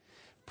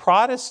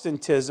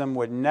 Protestantism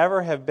would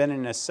never have been a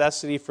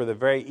necessity, for the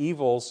very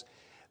evils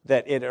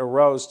that it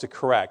arose to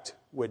correct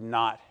would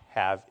not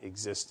have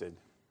existed.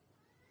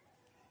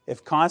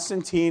 If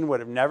Constantine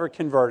would have never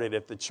converted,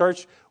 if the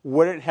church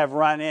wouldn't have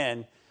run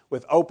in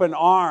with open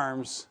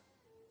arms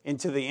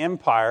into the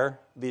empire,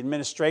 the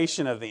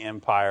administration of the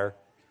empire,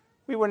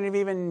 we wouldn't have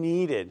even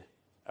needed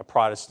a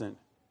Protestant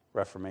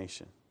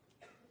Reformation.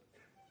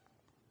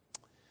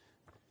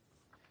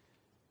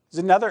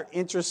 There's another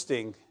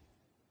interesting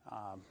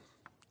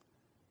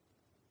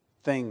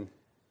thing.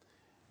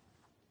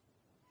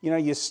 You know,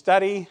 you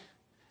study.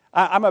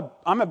 I'm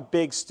a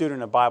big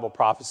student of Bible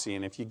prophecy,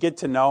 and if you get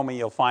to know me,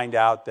 you'll find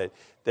out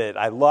that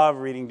I love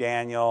reading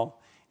Daniel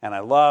and I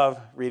love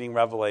reading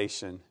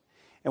Revelation.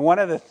 And one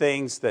of the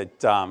things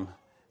that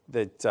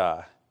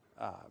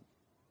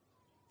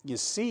you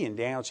see in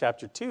Daniel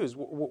chapter 2 is,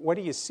 what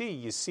do you see?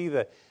 You see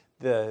the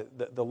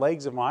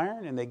legs of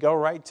iron, and they go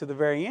right to the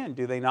very end,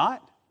 do they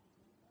not?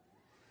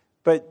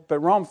 But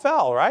Rome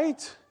fell,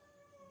 right?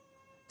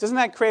 Doesn't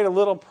that create a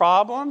little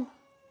problem?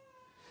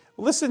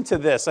 Listen to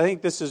this. I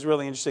think this is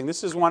really interesting.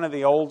 This is one of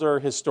the older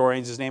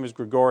historians. His name is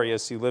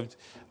Gregorius. He lived,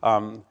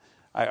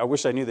 I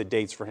wish I knew the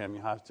dates for him.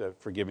 You'll have to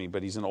forgive me,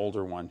 but he's an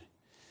older one.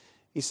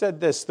 He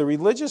said this: the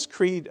religious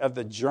creed of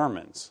the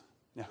Germans.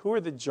 Now, who are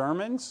the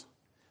Germans?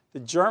 The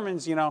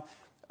Germans, you know,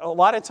 a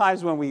lot of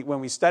times when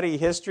we study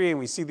history and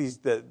we see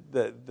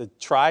the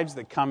tribes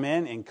that come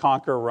in and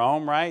conquer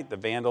Rome, right? The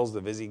Vandals, the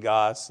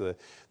Visigoths, the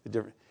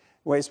different.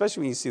 Well,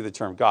 especially when you see the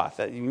term Goth,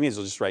 you may as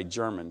well just write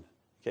German.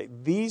 Okay,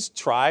 these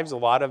tribes, a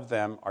lot of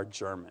them are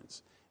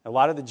Germans. A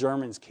lot of the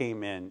Germans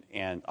came in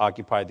and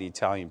occupied the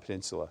Italian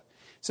peninsula.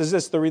 It says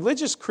this: the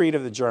religious creed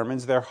of the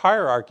Germans, their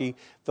hierarchy,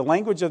 the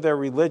language of their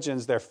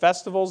religions, their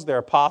festivals, their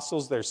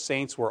apostles, their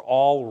saints were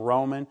all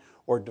Roman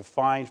or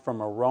defined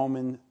from a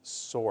Roman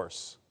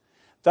source.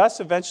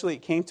 Thus, eventually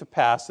it came to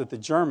pass that the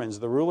Germans,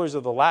 the rulers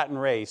of the Latin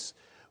race,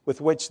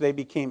 with which they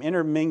became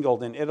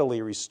intermingled in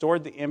Italy,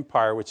 restored the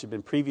empire which had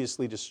been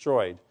previously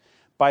destroyed.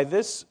 By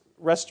this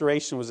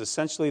restoration was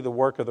essentially the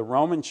work of the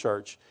Roman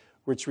Church,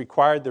 which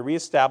required the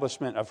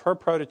reestablishment of her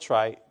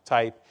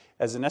prototype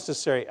as a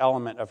necessary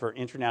element of her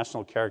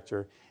international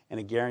character and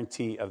a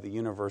guarantee of the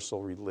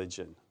universal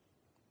religion.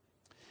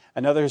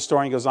 Another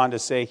historian goes on to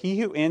say, he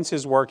who ends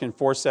his work in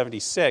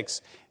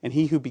 476 and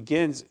he who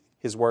begins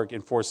his work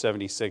in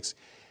 476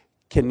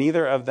 can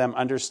neither of them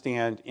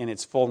understand in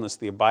its fullness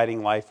the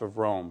abiding life of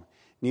Rome,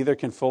 neither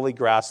can fully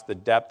grasp the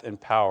depth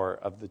and power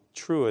of the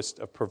truest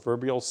of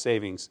proverbial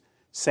sayings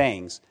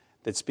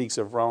that speaks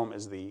of Rome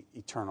as the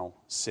eternal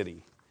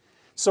city.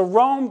 So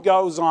Rome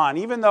goes on.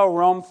 Even though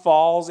Rome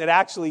falls, it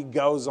actually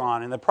goes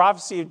on. And the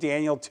prophecy of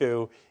Daniel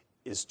 2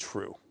 is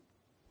true.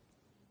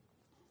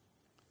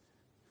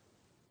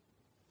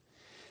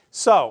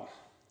 So,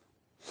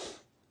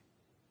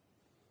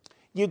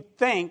 you'd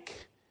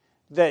think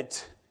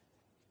that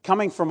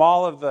coming from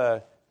all of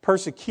the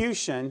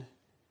persecution,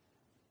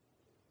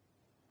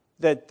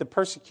 that the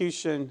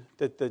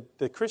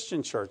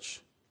Christian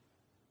church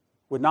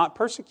would not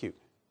persecute.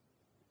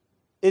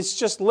 It's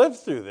just lived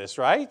through this,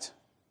 right?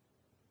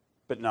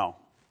 But no.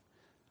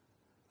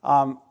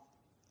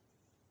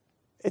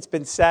 It's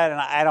been said, and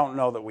I don't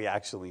know that we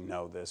actually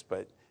know this,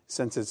 but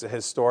since it's a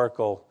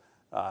historical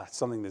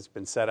something that's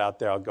been said out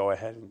there, I'll go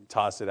ahead and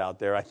toss it out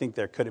there. I think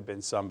there could have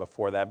been some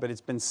before that, but it's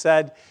been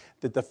said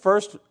that the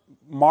first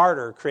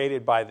martyr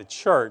created by the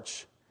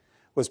church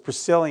was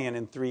Priscillian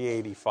in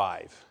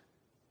 385.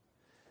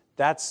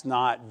 That's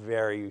not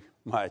very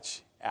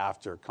much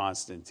after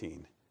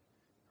Constantine,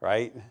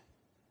 right?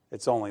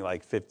 It's only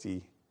like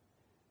 50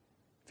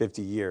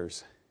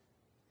 years.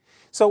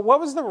 So what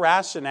was the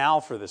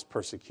rationale for this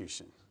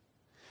persecution?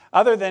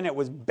 Other than it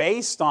was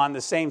based on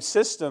the same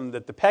system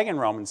that the pagan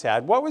Romans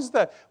had, what was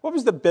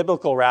the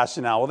biblical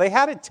rationale? Well, they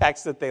had a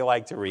text that they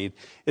like to read.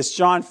 It's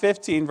John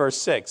 15, verse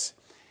 6.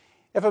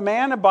 If a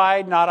man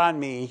abide not on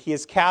me, he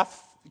is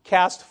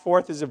cast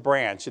forth as a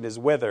branch and is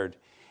withered,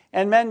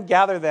 and men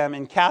gather them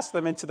and cast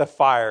them into the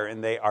fire,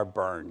 and they are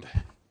burned.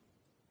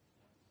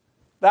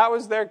 That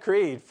was their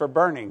creed for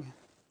burning.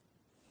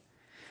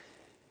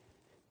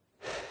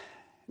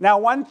 Now,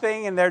 one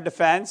thing in their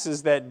defense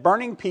is that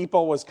burning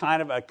people was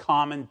kind of a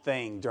common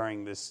thing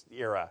during this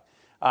era.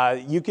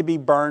 You could be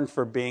burned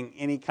for being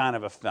any kind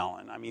of a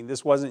felon. I mean,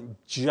 this wasn't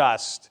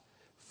just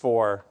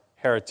for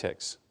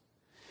heretics.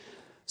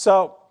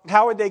 So,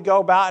 how would they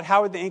go about?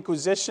 How would the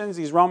Inquisitions,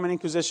 these Roman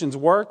Inquisitions,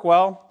 work?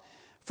 Well,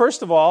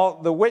 first of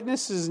all, the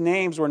witnesses'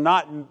 names were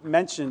not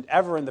mentioned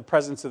ever in the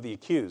presence of the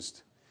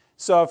accused.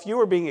 So, if you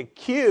were being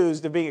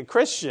accused of being a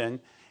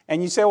Christian,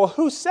 and you say, well,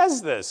 who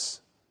says this?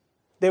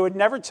 They would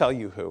never tell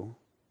you who.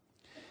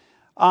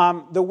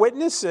 The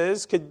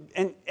witnesses could,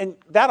 and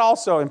that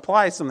also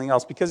implies something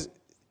else, because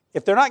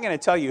if they're not going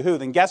to tell you who,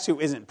 then guess who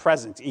isn't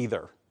present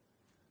either?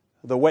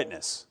 The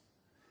witness.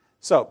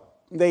 So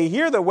they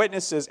hear the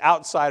witnesses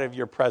outside of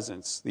your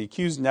presence. The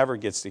accused never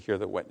gets to hear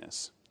the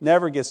witness,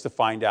 never gets to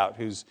find out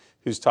who's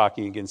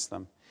talking against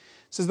them.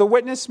 It says the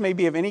witness may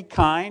be of any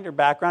kind or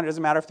background. It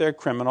doesn't matter if they're a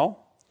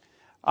criminal.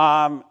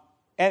 And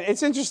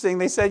it's interesting.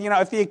 They said,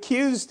 if the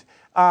accused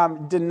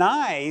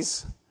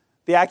denies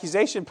the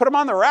accusation, put him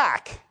on the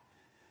rack.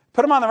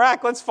 Put him on the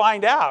rack. Let's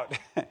find out.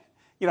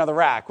 The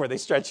rack where they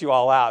stretch you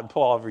all out and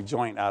pull every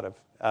joint out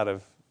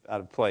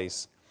of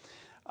place.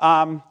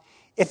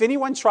 If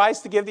anyone tries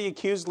to give the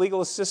accused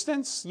legal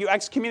assistance, you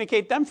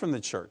excommunicate them from the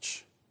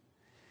church.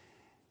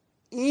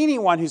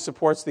 Anyone who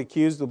supports the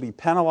accused will be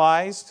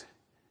penalized.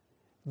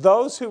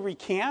 Those who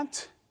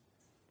recant,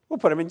 we'll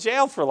put them in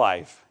jail for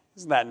life.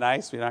 Isn't that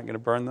nice? We're not going to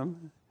burn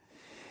them.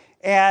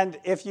 And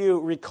if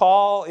you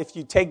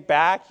take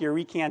back your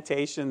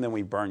recantation, then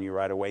we burn you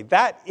right away.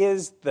 That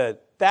is the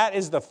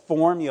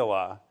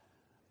formula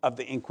of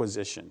the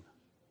Inquisition,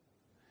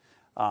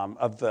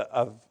 of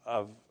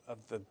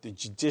the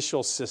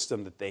judicial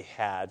system that they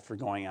had for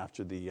going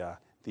after the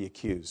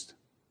accused.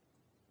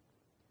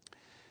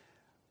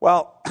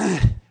 Well,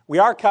 we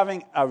are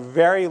covering a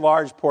very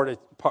large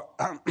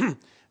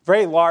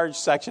very large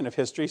section of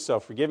history, so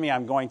forgive me,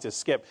 I'm going to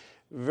skip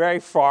very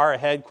far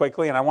ahead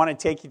quickly, and I want to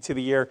take you to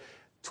the year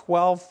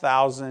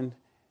 12,005.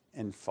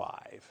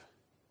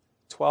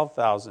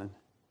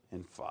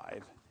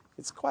 12,005.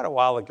 It's quite a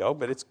while ago,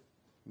 but it's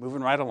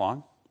moving right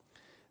along.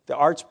 The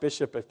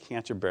Archbishop of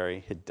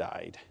Canterbury had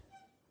died.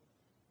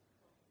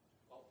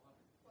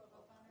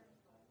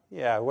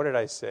 Yeah, what did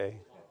I say?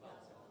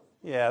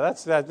 Yeah,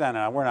 that's that.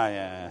 No, we're not.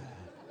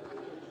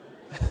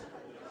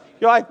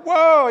 You're like,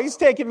 whoa, he's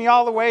taking me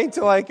all the way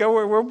to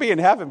we'll be in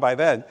heaven by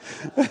then.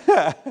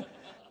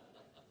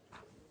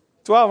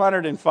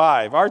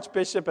 1205,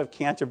 Archbishop of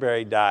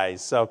Canterbury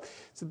dies. So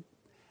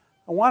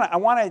I want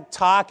to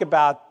talk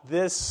about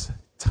this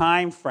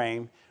time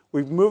frame.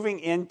 We're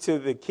moving into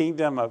the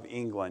Kingdom of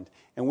England,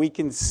 and we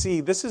can see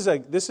this is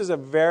a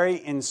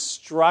very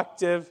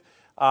instructive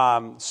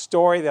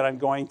story that I'm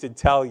going to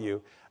tell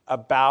you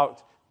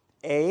about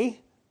the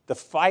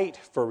fight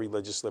for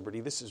religious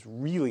liberty. This is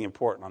really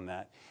important on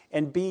that.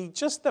 And B,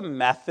 just the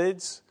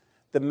methods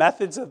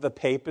of the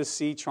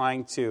papacy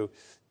trying to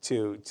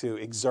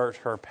exert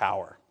her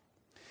power.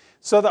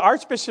 So the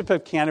Archbishop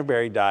of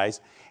Canterbury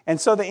dies, and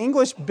so the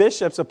English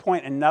bishops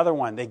appoint another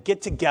one. They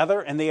get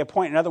together and they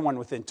appoint another one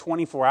within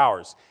 24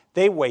 hours.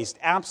 They waste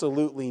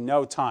absolutely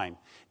no time.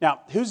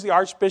 Now, who's the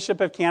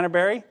Archbishop of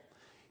Canterbury?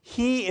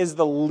 He is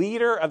the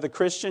leader of the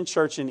Christian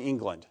church in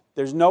England.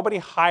 There's nobody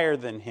higher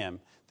than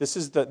him. This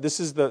is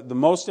the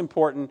most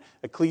important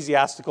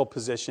ecclesiastical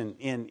position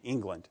in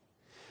England.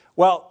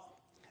 Well,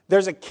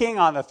 there's a king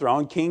on the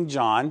throne, King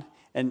John,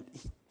 and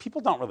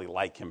people don't really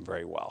like him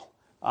very well.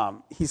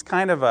 He's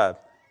kind of a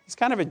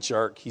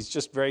jerk. He's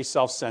just very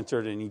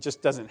self-centered, and he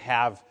just doesn't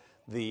have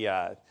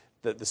the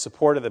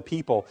support of the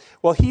people.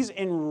 Well, he's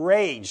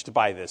enraged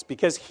by this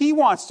because he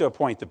wants to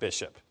appoint the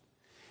bishop.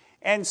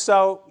 And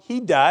so he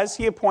does.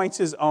 He appoints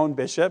his own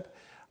bishop.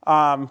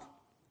 Well,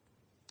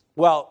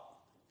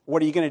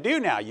 what are you going to do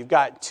now? You've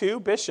got two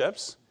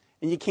bishops,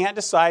 and you can't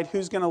decide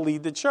who's going to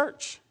lead the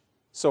church.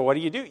 So what do?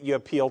 You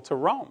appeal to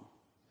Rome.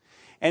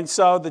 And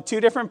so the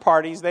two different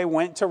parties, they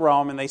went to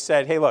Rome, and they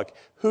said, hey, look,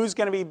 who's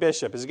going to be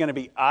bishop? Is it going to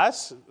be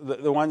us,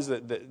 the ones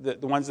that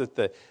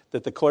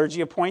the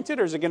clergy appointed,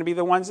 or is it going to be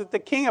the ones that the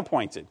king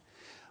appointed?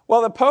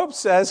 Well, the Pope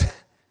says,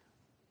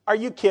 are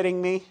you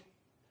kidding me?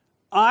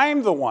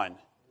 I'm the one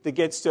that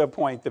gets to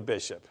appoint the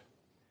bishop.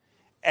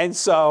 And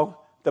so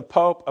the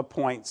Pope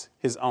appoints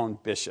his own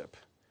bishop.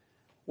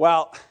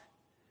 Well,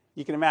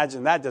 you can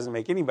imagine that doesn't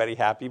make anybody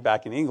happy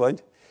back in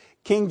England.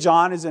 King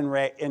John is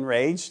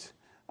enraged.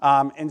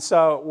 And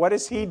so what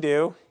does he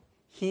do?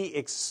 He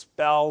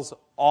expels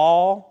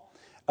all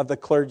of the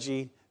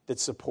clergy that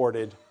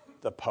supported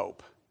the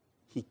Pope.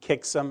 He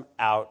kicks them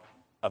out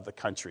of the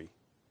country.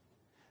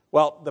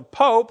 Well, the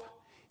Pope,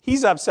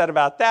 he's upset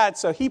about that,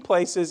 so he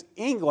places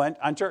England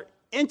under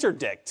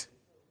interdict.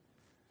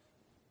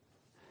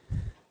 You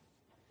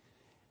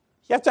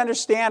have to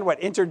understand what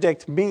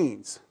interdict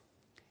means.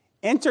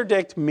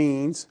 Interdict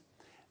means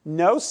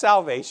no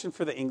salvation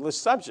for the English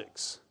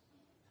subjects.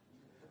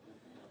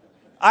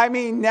 I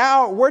mean,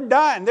 now we're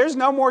done. There's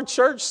no more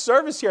church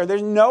service here.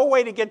 There's no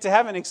way to get to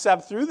heaven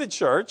except through the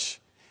church.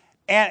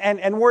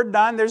 And we're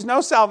done. There's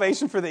no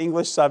salvation for the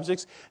English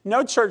subjects.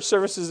 No church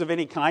services of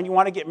any kind. You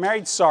want to get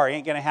married? Sorry,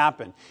 ain't going to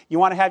happen. You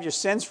want to have your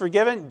sins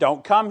forgiven?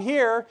 Don't come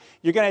here.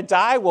 You're going to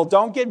die? Well,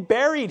 don't get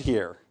buried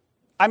here.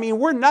 I mean,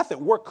 we're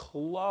nothing. We're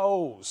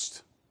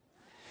closed.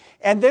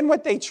 And then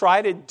what they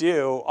try to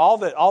do, all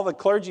the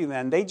clergy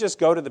then, they just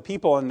go to the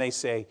people and they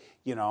say,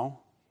 you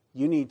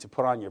need to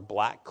put on your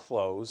black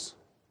clothes,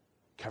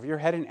 cover your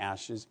head in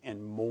ashes,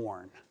 and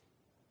mourn.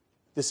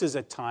 This is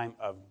a time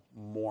of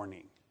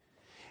mourning.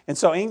 And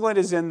so England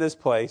is in this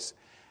place.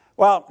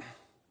 Well,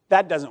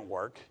 that doesn't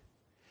work.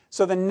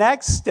 So the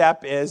next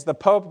step is the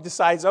Pope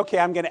decides, okay,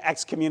 I'm going to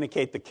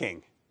excommunicate the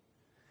king.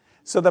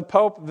 So the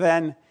Pope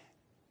then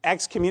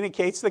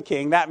excommunicates the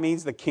king. That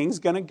means the king's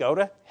going to go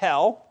to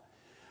hell.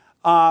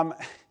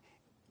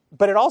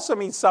 But it also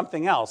means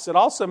something else. It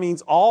also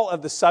means all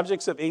of the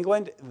subjects of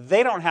England,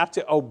 they don't have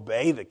to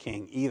obey the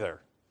king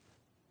either.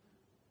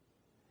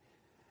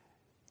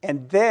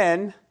 And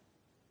then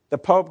the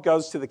Pope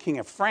goes to the King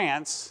of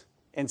France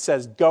and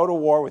says, go to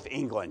war with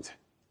England.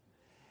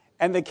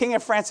 And the King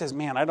of France says,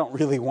 man, I don't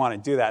really want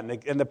to do that.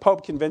 And the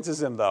Pope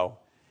convinces him, though.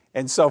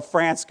 And so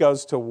France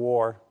goes to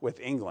war with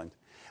England.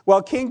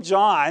 Well, King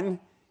John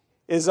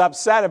is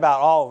upset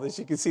about all of this.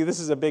 You can see this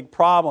is a big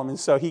problem, and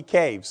so he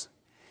caves.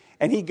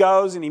 And he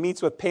goes and he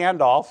meets with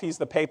Pandolf. He's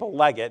the papal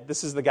legate.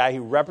 This is the guy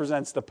who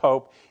represents the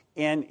Pope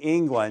in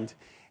England.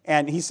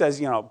 And he says,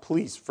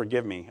 please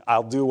forgive me.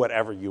 I'll do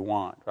whatever you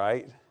want,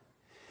 right?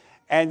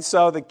 And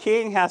so the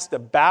king has to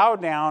bow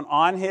down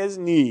on his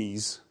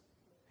knees.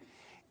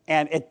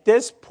 And at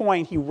this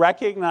point, he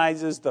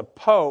recognizes the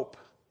Pope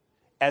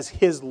as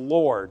his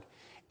Lord.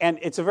 And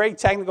it's a very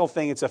technical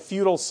thing. It's a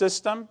feudal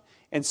system.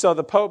 And so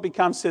the Pope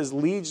becomes his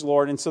liege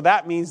lord. And so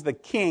that means the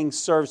king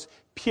serves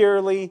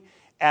purely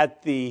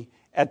at the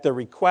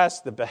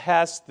request, the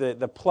behest,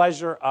 the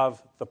pleasure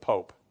of the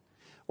Pope.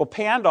 Well,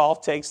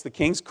 Pandolf takes the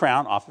king's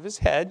crown off of his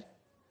head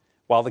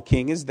while the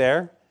king is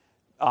there,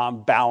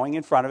 bowing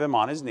in front of him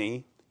on his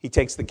knee. He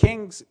takes the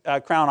king's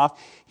crown off.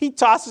 He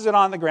tosses it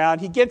on the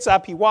ground. He gets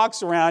up. He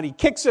walks around. He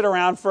kicks it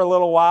around for a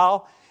little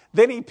while.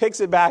 Then he picks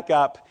it back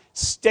up,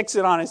 sticks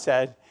it on his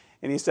head,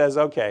 and he says,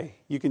 okay,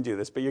 you can do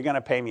this, but you're going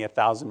to pay me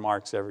 1,000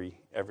 marks every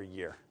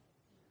year.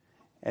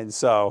 And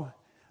so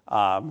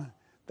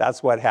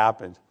that's what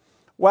happened.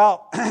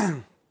 Well,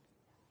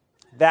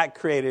 that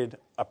created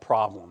a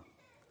problem.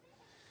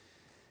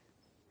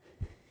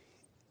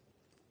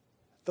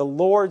 The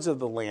lords of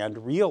the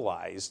land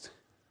realized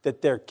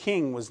that their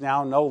king was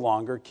now no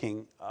longer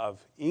king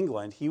of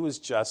England. He was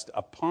just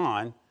a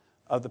pawn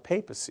of the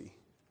papacy.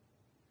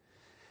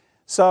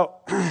 So,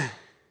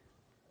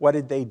 what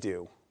did they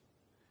do?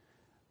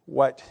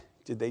 What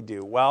did they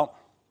do? Well,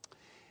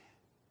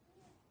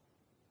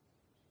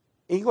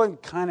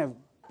 England kind of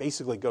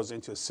basically goes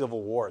into a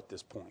civil war at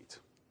this point.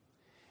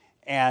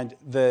 And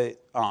the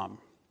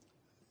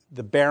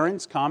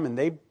barons come and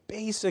they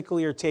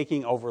basically are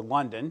taking over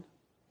London.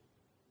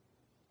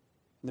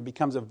 And it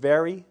becomes a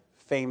very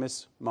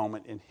famous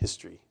moment in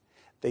history.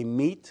 They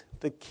meet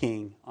the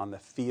king on the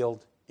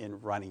field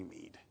in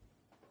Runnymede.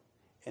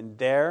 And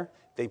there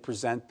they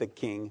present the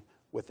king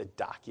with a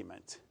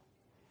document.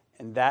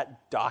 And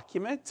that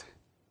document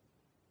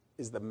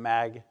is the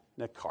Magna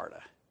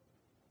Carta.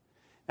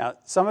 Now,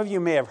 some of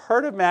you may have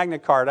heard of Magna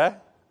Carta,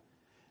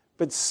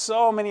 but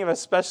so many of us,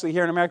 especially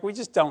here in America, we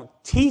just don't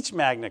teach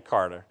Magna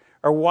Carta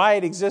or why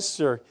it exists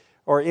or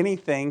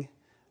anything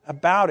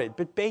about it.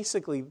 But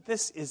basically,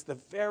 this is the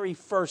very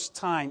first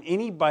time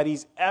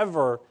anybody's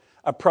ever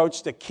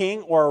approached a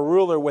king or a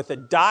ruler with a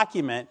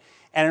document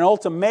and an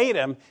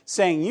ultimatum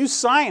saying, you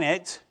sign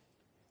it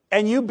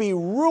and you be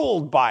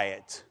ruled by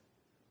it.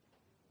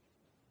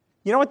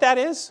 You know what that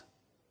is?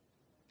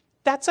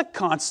 That's a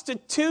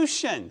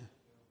constitution.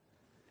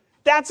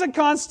 That's a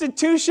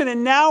constitution,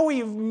 and now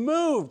we've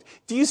moved.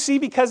 Do you see,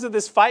 because of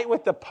this fight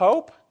with the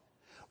Pope,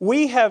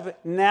 we have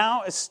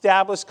now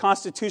established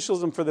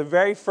constitutionalism for the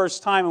very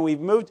first time, and we've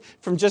moved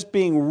from just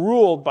being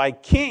ruled by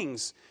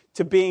kings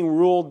to being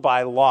ruled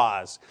by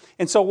laws.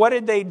 And so what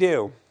did they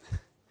do?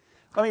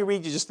 Let me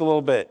read you just a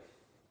little bit.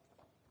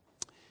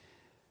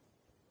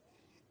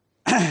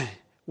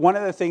 One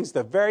of the things,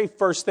 the very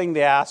first thing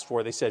they asked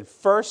for, they said,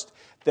 first,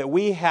 that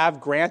we have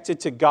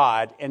granted to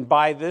God, and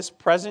by this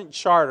present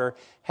charter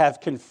have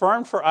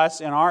confirmed for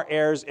us and our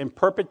heirs in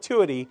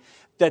perpetuity,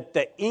 that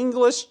the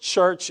English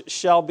church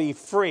shall be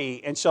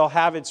free and shall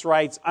have its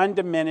rights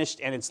undiminished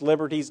and its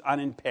liberties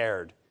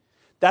unimpaired.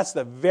 That's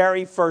the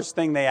very first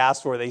thing they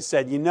asked for. They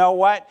said, you know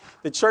what?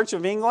 The Church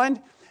of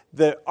England,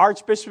 the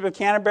Archbishop of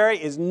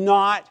Canterbury, is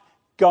not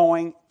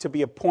going to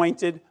be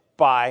appointed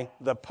by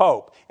the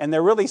Pope. And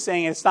they're really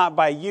saying it's not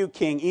by you,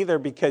 King, either,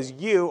 because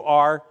you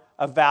are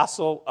a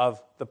vassal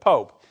of the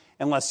Pope,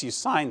 unless you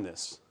sign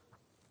this.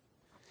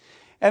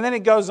 And then it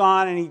goes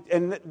on,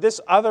 and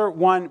this other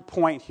one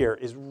point here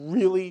is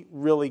really,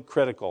 really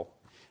critical.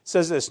 It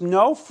says this,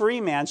 no free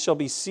man shall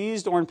be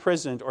seized or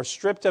imprisoned or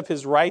stripped of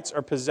his rights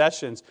or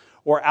possessions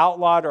or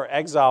outlawed or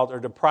exiled or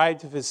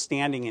deprived of his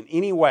standing in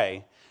any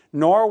way,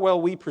 nor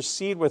will we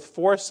proceed with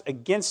force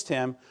against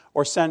him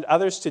or send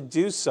others to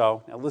do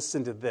so. Now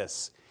listen to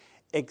this.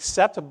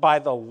 Except by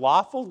the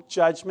lawful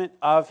judgment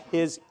of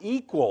his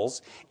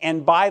equals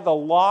and by the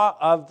law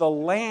of the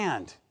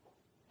land.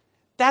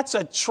 That's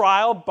a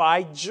trial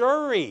by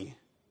jury.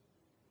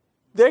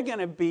 They're going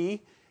to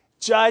be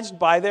judged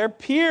by their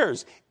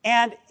peers.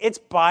 And it's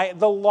by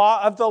the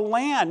law of the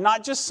land,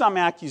 not just some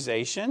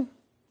accusation.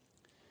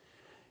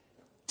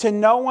 To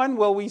no one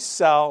will we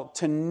sell,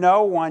 to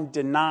no one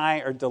deny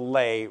or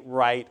delay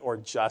right or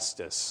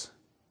justice.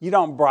 You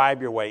don't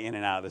bribe your way in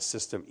and out of the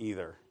system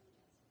either.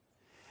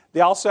 They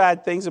also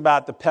add things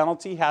about the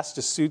penalty has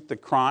to suit the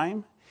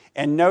crime,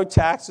 and no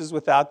taxes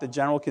without the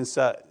general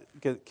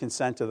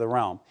consent of the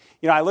realm.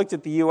 You know, I looked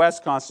at the U.S.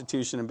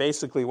 Constitution, and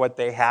basically what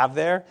they have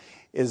there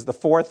is the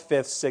 4th,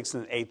 5th, 6th,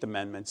 and 8th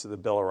Amendments of the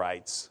Bill of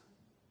Rights.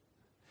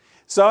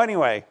 So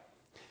anyway,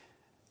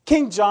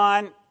 King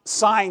John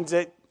signs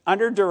it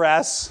under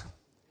duress.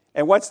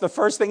 And what's the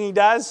first thing he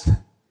does?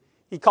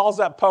 He calls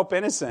up Pope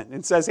Innocent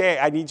and says, hey,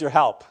 I need your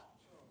help.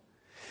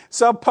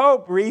 So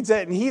Pope reads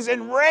it and he's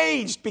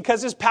enraged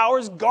because his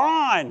power's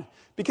gone.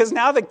 Because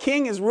now the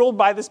king is ruled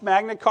by this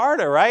Magna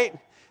Carta, right?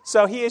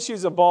 So he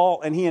issues a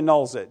bull and he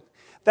annuls it.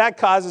 That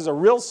causes a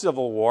real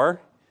civil war.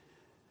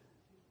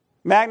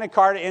 Magna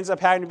Carta ends up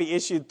having to be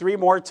issued 3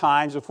 more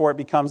times before it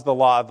becomes the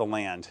law of the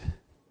land.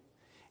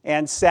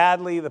 And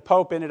sadly, the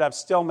Pope ended up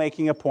still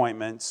making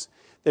appointments.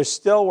 There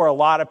still were a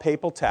lot of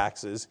papal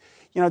taxes.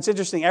 You know, it's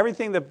interesting.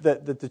 Everything that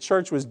the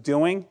church was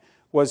doing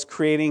was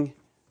creating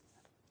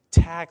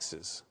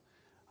taxes.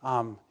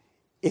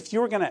 If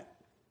you were going to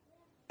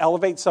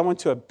elevate someone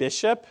to a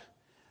bishop,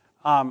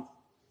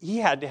 he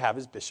had to have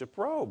his bishop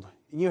robe.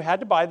 You had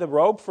to buy the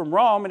robe from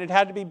Rome, and it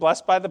had to be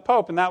blessed by the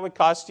Pope, and that would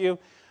cost you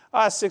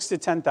 6,000 to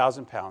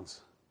 10,000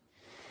 pounds.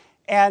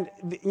 And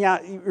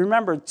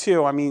remember,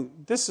 too, I mean,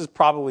 this is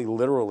probably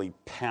literally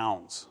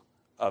pounds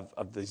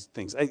of these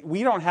things.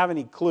 We don't have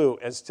any clue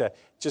as to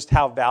just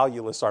how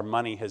valueless our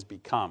money has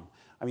become.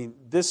 I mean,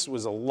 this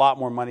was a lot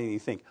more money than you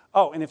think.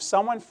 Oh, and if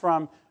someone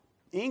from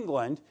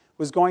England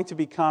was going to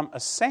become a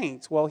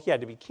saint, well, he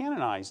had to be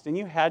canonized, and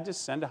you had to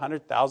send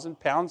 100,000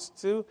 pounds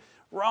to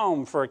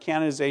Rome for a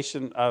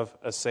canonization of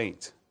a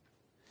saint.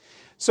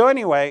 So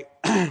anyway,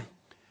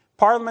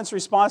 Parliament's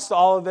response to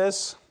all of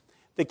this,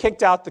 they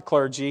kicked out the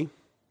clergy,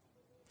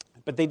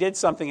 but they did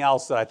something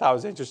else that I thought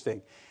was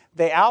interesting.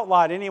 They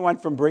outlawed anyone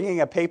from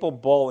bringing a papal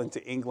bull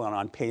into England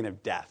on pain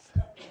of death.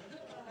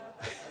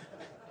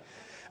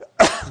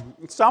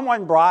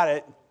 Someone brought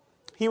it.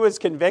 He was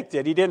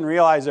convicted. He didn't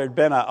realize there had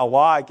been a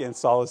law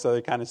against all this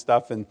other kind of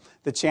stuff. And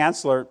the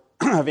Chancellor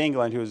of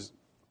England,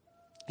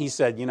 he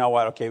said, you know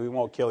what, okay, we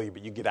won't kill you,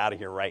 but you get out of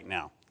here right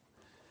now.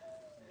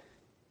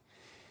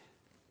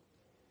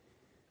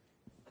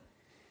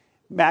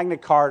 Magna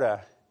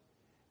Carta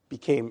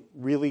became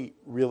really,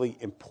 really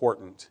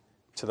important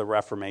to the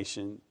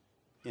Reformation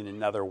in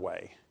another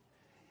way.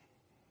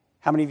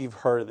 How many of you have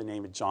heard of the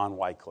name of John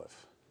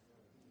Wycliffe?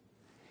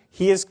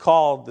 He is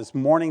called this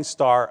morning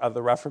star of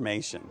the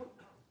Reformation.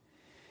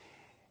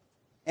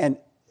 And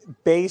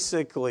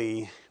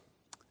basically,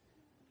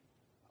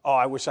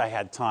 I wish I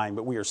had time,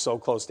 but we are so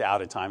close to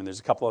out of time, and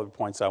there's a couple other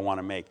points I want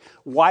to make.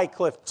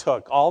 Wycliffe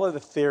took all of the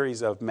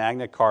theories of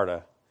Magna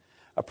Carta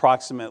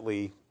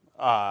approximately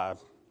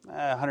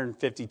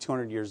 150,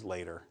 200 years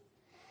later.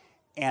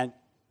 And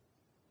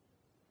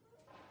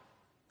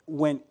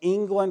when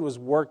England was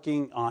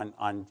working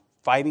on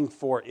fighting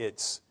for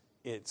its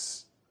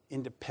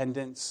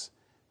independence,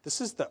 this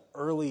is the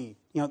early,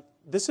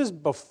 this is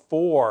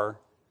before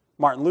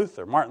Martin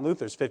Luther. Martin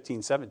Luther's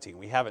 1517.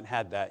 We haven't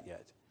had that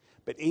yet.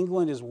 But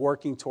England is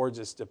working towards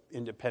its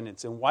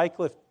independence. And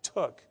Wycliffe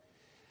took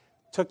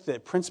the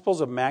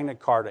principles of Magna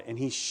Carta and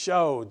he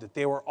showed that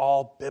they were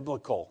all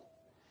biblical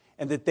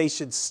and that they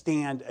should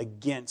stand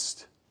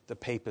against the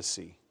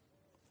papacy.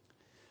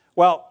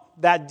 Well,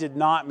 that did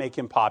not make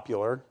him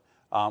popular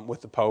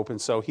with the Pope,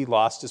 and so he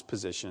lost his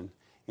position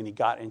and he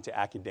got into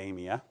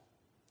academia.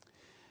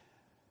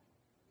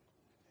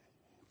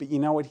 But you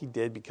know what he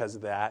did because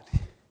of that?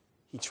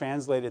 He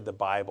translated the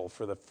Bible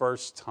for the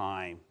first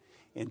time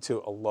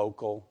into a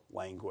local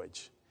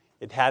language.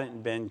 It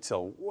hadn't been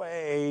till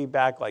way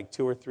back like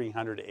 200 or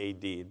 300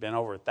 AD. It'd been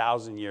over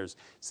 1,000 years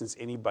since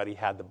anybody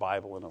had the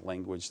Bible in a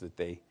language that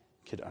they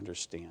could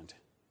understand.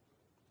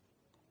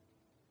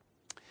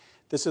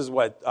 This is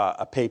what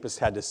a papist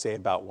had to say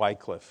about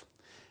Wycliffe.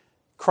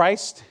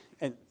 Christ,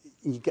 and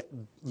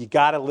you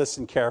got to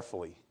listen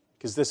carefully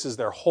because this is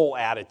their whole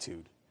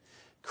attitude.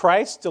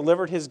 Christ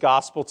delivered his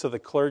gospel to the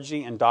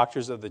clergy and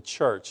doctors of the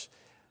church.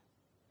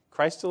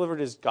 Christ delivered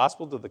his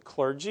gospel to the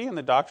clergy and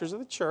the doctors of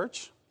the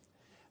church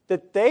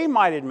that they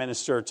might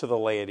administer to the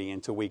laity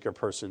and to weaker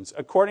persons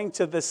according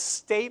to the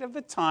state of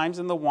the times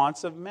and the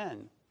wants of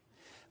men.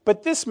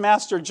 But this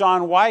master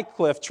John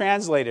Wycliffe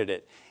translated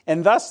it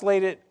and thus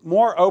laid it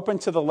more open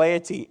to the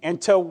laity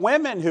and to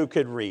women who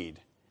could read.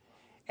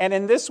 And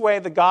in this way,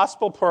 the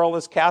gospel pearl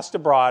is cast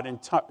abroad and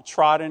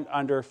trodden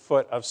under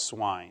foot of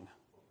swine.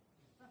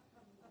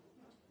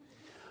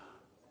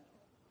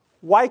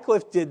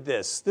 Wycliffe did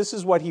this. This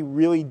is what he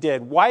really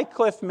did.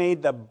 Wycliffe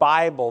made the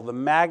Bible the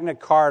Magna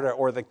Carta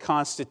or the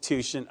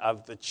Constitution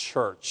of the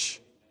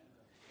church.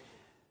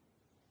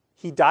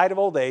 He died of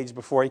old age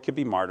before he could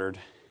be martyred.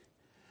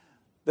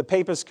 The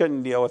papists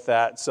couldn't deal with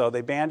that, so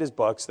they banned his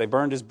books, they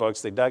burned his books,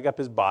 they dug up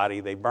his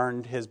body, they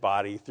burned his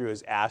body, threw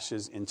his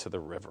ashes into the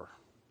river.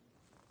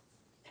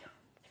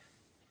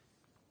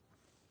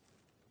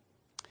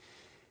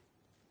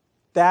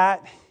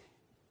 That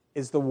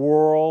is the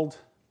world.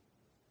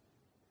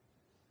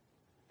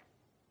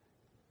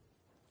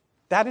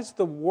 That is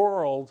the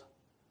world.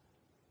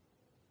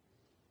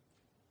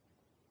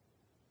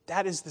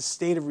 That is the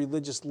state of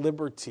religious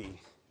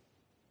liberty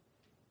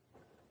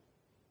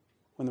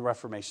when the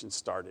Reformation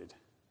started.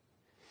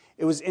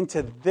 It was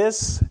into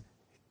this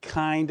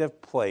kind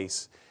of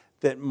place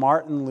that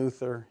Martin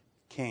Luther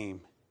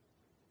came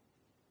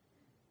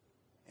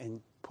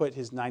and put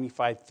his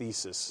 95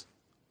 Thesis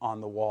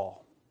on the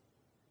wall.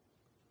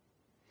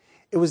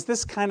 It was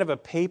this kind of a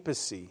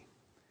papacy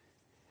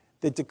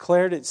that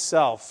declared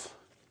itself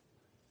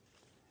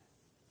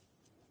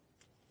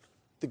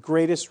the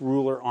greatest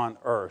ruler on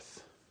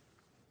earth.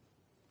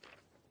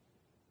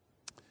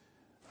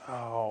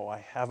 Oh,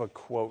 I have a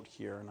quote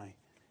here, and I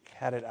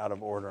had it out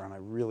of order, and I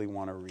really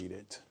want to read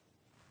it.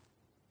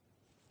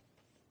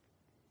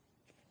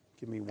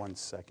 Give me 1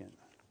 second.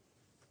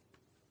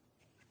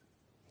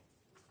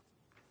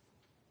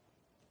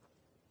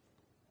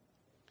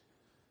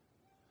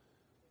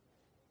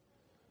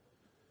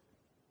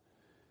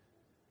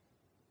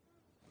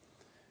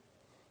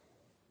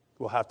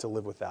 We'll have to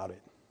live without it.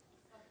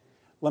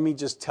 Let me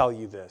just tell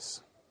you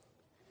this.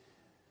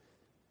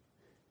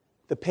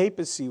 The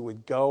papacy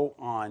would go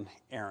on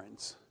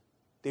errands.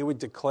 They would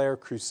declare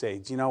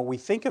crusades. You know, we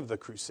think of the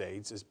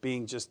crusades as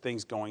being just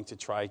things going to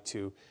try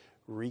to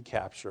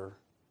recapture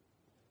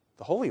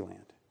the Holy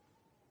Land.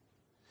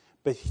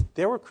 But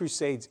there were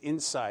crusades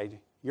inside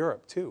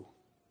Europe too.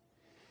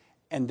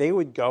 And they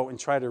would go and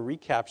try to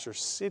recapture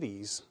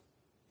cities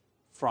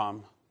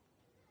from,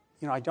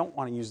 I don't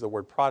want to use the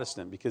word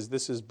Protestant because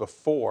this is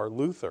before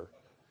Luther.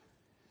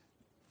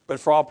 But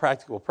for all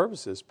practical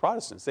purposes,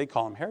 Protestants, they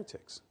call them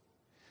heretics.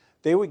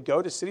 They would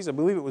go to cities, I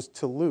believe it was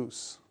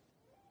Toulouse.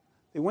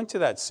 They went to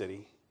that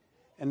city,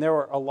 and there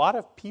were a lot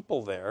of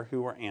people there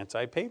who were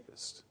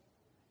anti-papist.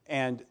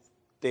 And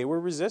they were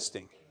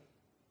resisting.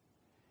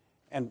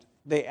 And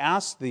they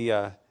asked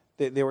they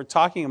were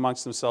talking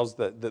amongst themselves,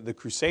 the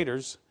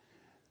Crusaders,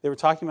 they were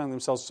talking among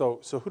themselves, so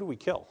who do we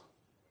kill?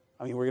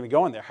 I mean, we're going to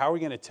go in there. How are we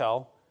going to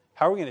tell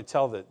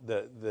the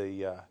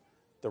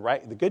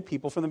good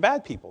people from the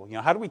bad people?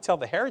 How do we tell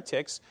the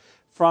heretics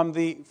from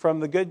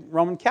the good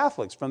Roman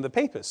Catholics, from the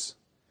papists?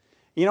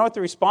 You know what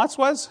the response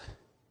was?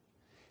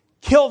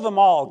 Kill them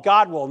all.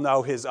 God will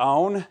know his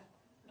own.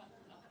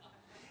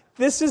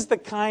 This is the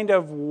kind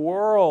of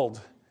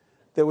world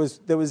that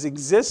was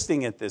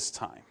existing at this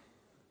time.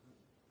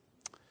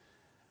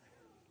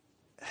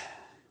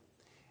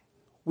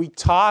 We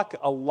talk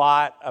a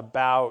lot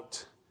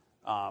about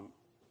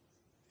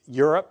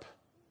Europe,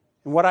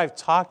 and what I've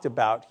talked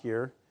about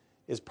here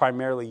is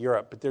primarily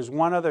Europe. But there's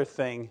one other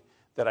thing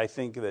that I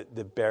think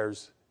that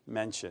bears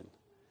mention.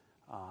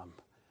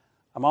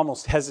 I'm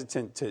almost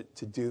hesitant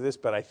to do this,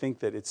 but I think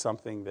that it's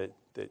something that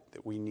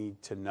we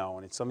need to know,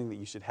 and it's something that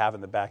you should have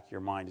in the back of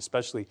your mind,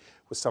 especially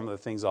with some of the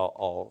things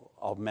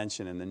I'll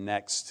mention in the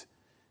next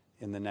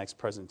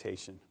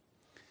presentation.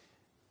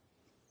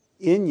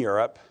 In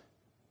Europe,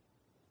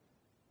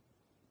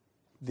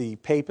 the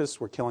papists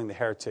were killing the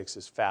heretics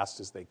as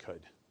fast as they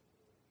could.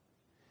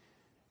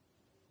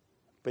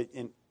 But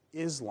in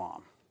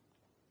Islam,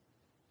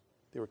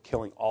 they were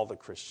killing all the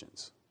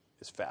Christians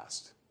as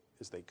fast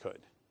as they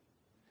could.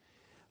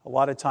 A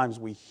lot of times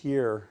we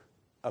hear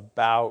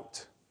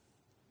about,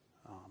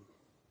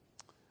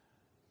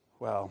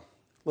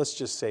 let's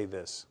just say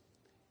this.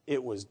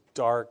 It was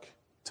dark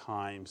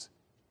times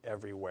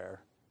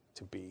everywhere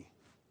to be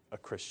a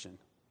Christian.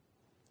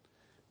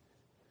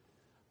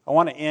 I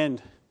want to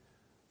end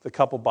the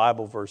couple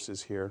Bible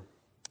verses here.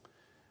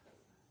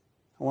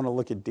 I want to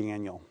look at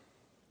Daniel.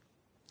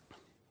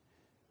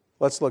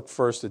 Let's look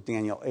first at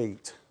Daniel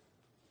 8,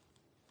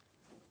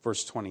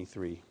 verse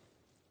 23. If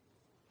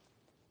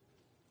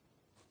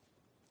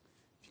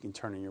you can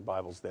turn in your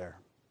Bibles there.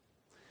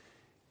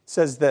 It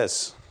says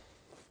this: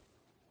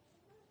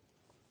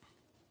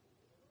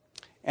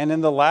 "And in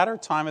the latter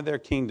time of their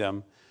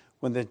kingdom,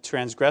 when the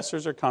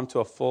transgressors are come to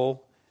a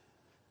full,"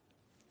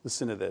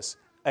 listen to this,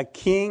 "a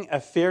king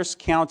of fierce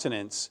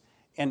countenance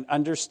and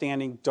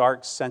understanding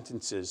dark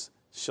sentences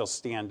shall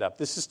stand up."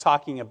 This is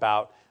talking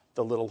about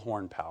the little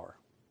horn power.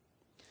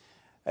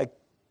 A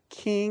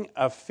king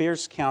of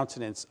fierce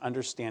countenance,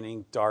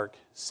 understanding dark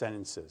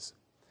sentences.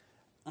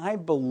 I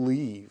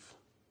believe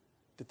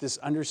that this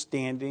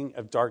understanding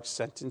of dark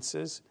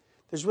sentences,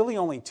 there's really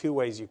only two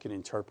ways you can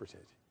interpret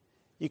it.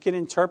 You can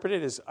interpret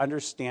it as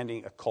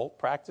understanding occult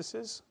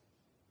practices,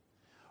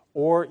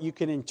 or you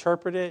can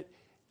interpret it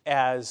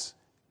as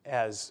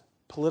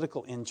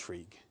political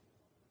intrigue.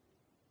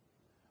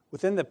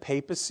 Within the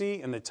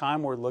papacy and the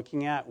time we're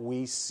looking at,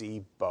 we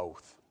see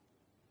both.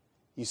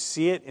 You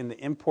see it in the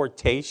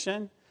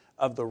importation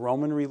of the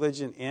Roman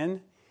religion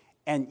in,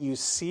 and you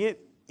see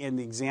it in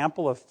the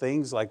example of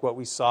things like what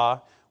we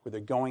saw where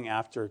they're going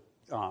after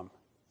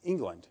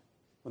England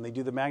when they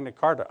do the Magna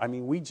Carta. I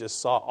mean, we just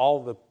saw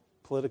all the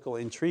political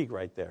intrigue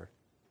right there.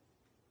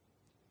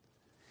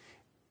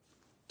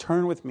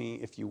 Turn with me,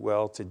 if you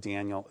will, to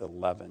Daniel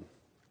 11.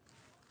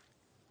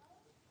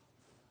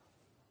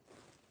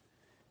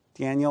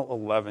 Daniel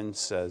 11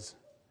 says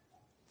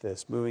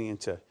this, moving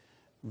into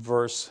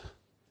verse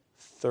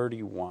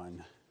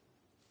 31.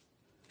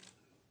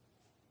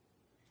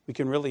 We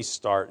can really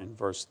start in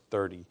verse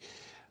 30.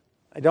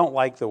 I don't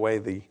like the way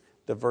the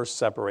verse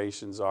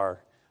separations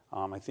are.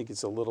 I think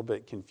it's a little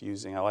bit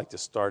confusing. I like to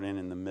start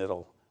in the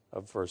middle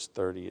of verse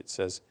 30. It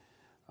says,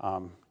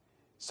 but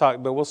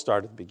we'll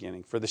start at the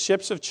beginning. "For the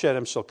ships of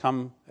Chittim shall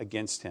come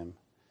against him.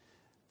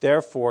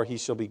 Therefore he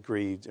shall be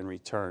grieved and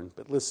return.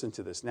 But listen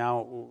to this.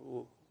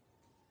 Now,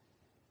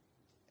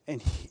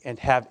 and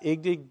have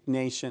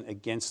indignation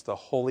against the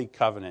holy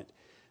covenant.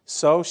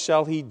 So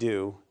shall he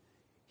do.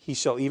 He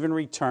shall even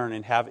return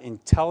and have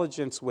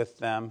intelligence with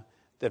them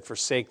that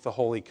forsake the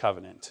holy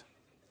covenant.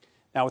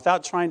 Now,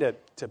 without trying to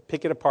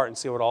pick it apart and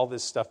see what all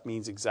this stuff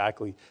means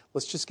exactly,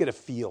 let's just get a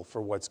feel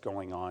for what's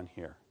going on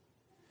here.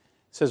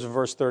 It says in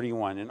verse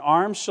 31, and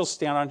arms shall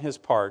stand on his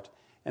part,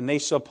 and they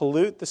shall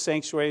pollute the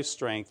sanctuary of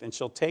strength, and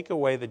shall take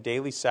away the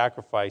daily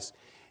sacrifice,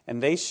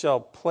 and they shall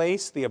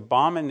place the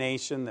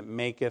abomination that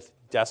maketh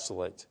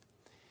desolate.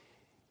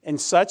 And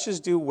such as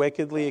do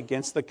wickedly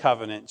against the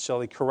covenant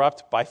shall he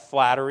corrupt by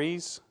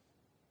flatteries.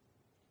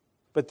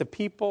 But the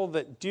people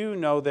that do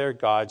know their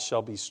God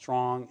shall be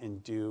strong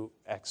and do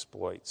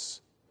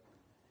exploits.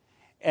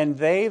 And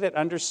they that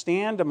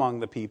understand among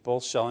the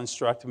people shall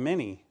instruct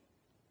many.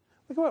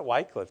 Look at what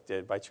Wycliffe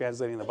did by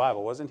translating the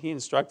Bible. Wasn't he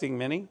instructing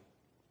many?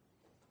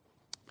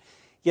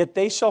 Yet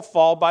they shall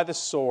fall by the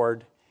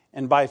sword,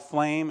 and by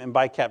flame, and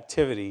by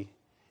captivity,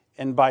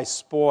 and by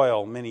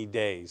spoil many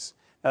days.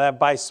 Now that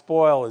by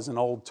spoil is an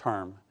old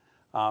term,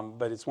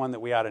 but it's one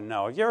that we ought to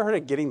know. Have you ever heard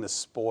of getting the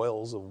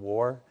spoils of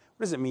war?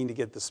 What does it mean to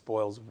get the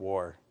spoils of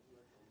war?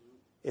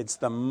 It's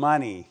the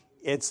money.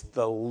 It's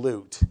the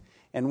loot.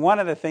 And one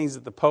of the things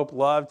that the Pope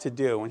loved to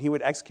do, when he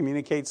would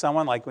excommunicate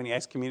someone, like when he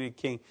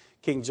excommunicated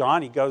King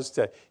John, he goes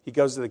to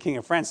the King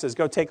of France, says,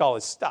 go take all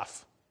his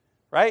stuff,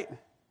 right?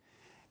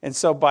 And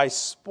so by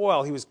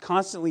spoil, he was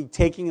constantly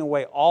taking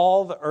away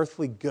all the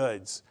earthly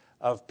goods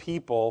of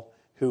people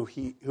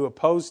who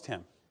opposed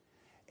him.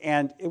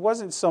 And it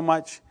wasn't so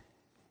much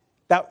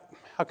that,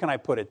 how can I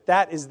put it?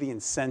 That is the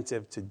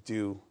incentive to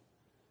do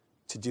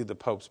the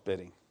Pope's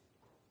bidding.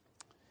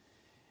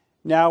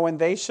 Now when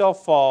they shall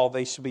fall,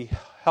 they shall be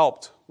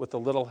helped with a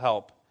little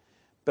help,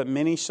 but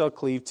many shall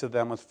cleave to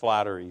them with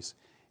flatteries.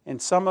 And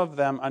some of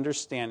them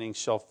understanding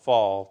shall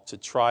fall to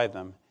try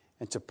them,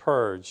 and to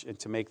purge, and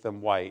to make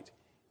them white,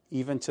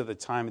 even to the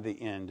time of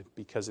the end,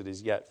 because it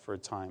is yet for a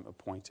time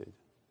appointed.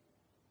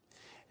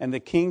 And the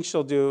king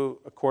shall do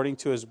according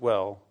to his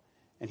will,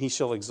 and he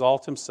shall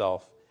exalt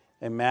himself,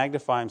 and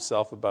magnify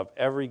himself above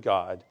every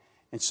god,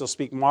 and shall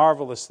speak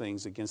marvelous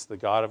things against the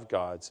God of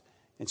gods,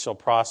 and shall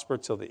prosper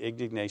till the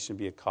indignation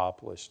be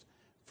accomplished,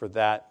 for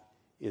that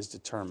is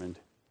determined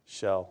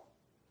shall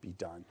be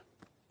done.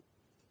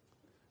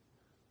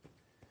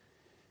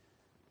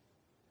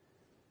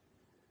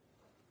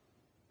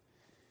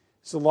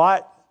 It's a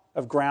lot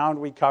of ground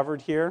we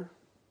covered here.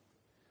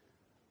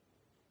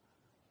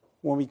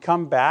 When we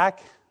come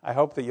back, I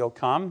hope that you'll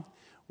come.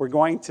 We're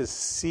going to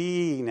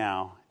see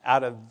now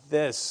out of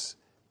this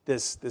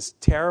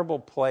terrible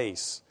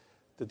place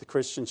that the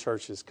Christian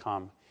church has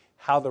come,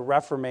 how the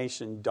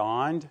Reformation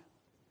dawned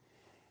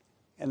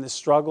and the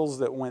struggles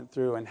that went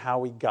through and how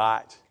we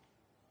got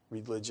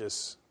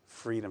religious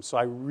freedom. So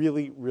I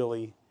really,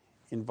 really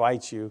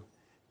invite you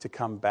to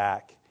come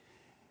back.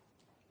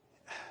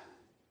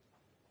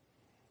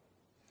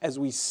 As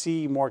we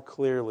see more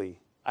clearly,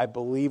 I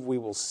believe we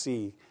will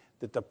see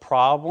that the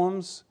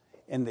problems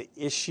and the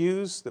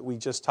issues that we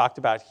just talked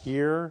about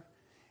here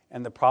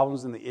and the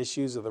problems and the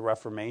issues of the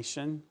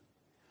Reformation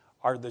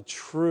are the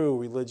true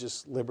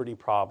religious liberty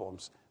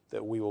problems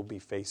that we will be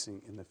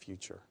facing in the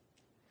future.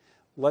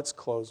 Let's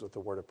close with a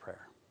word of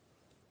prayer.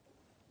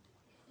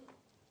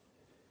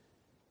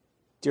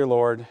 Dear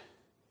Lord,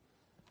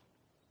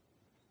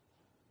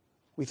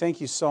 we thank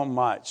you so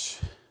much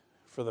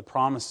for the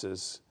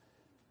promises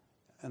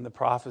and the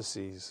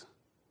prophecies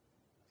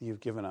that you've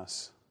given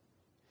us.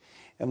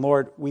 And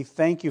Lord, we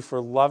thank you for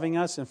loving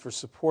us and for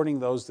supporting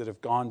those that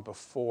have gone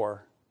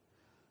before.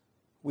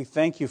 We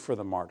thank you for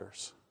the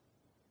martyrs.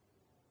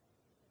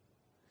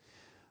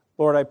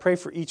 Lord, I pray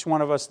for each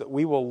one of us that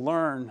we will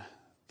learn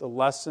the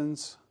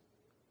lessons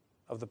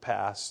of the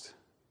past.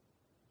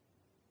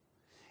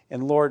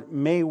 And Lord,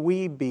 may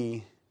we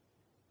be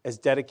as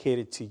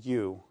dedicated to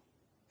you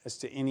as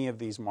to any of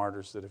these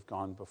martyrs that have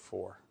gone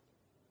before.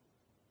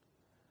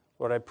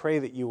 Lord, I pray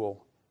that you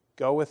will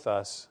go with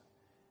us,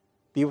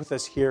 be with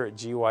us here at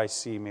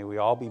GYC. May we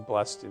all be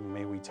blessed, and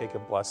may we take a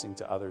blessing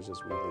to others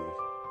as we leave.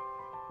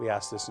 We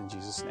ask this in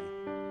Jesus' name.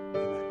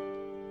 Amen.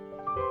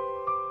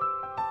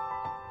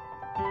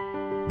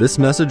 This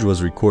message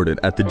was recorded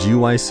at the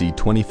GYC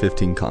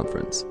 2015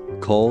 conference,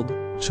 called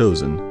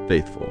Chosen,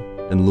 Faithful,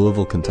 in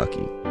Louisville,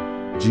 Kentucky.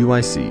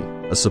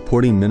 GYC, a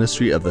supporting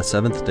ministry of the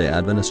Seventh-day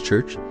Adventist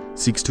Church,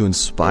 seeks to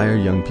inspire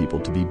young people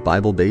to be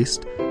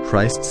Bible-based,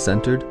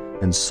 Christ-centered,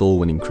 and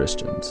soul-winning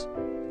Christians.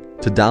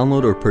 To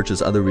download or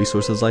purchase other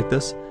resources like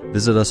this,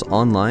 visit us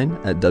online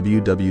at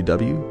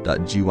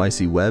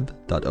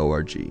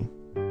www.gycweb.org.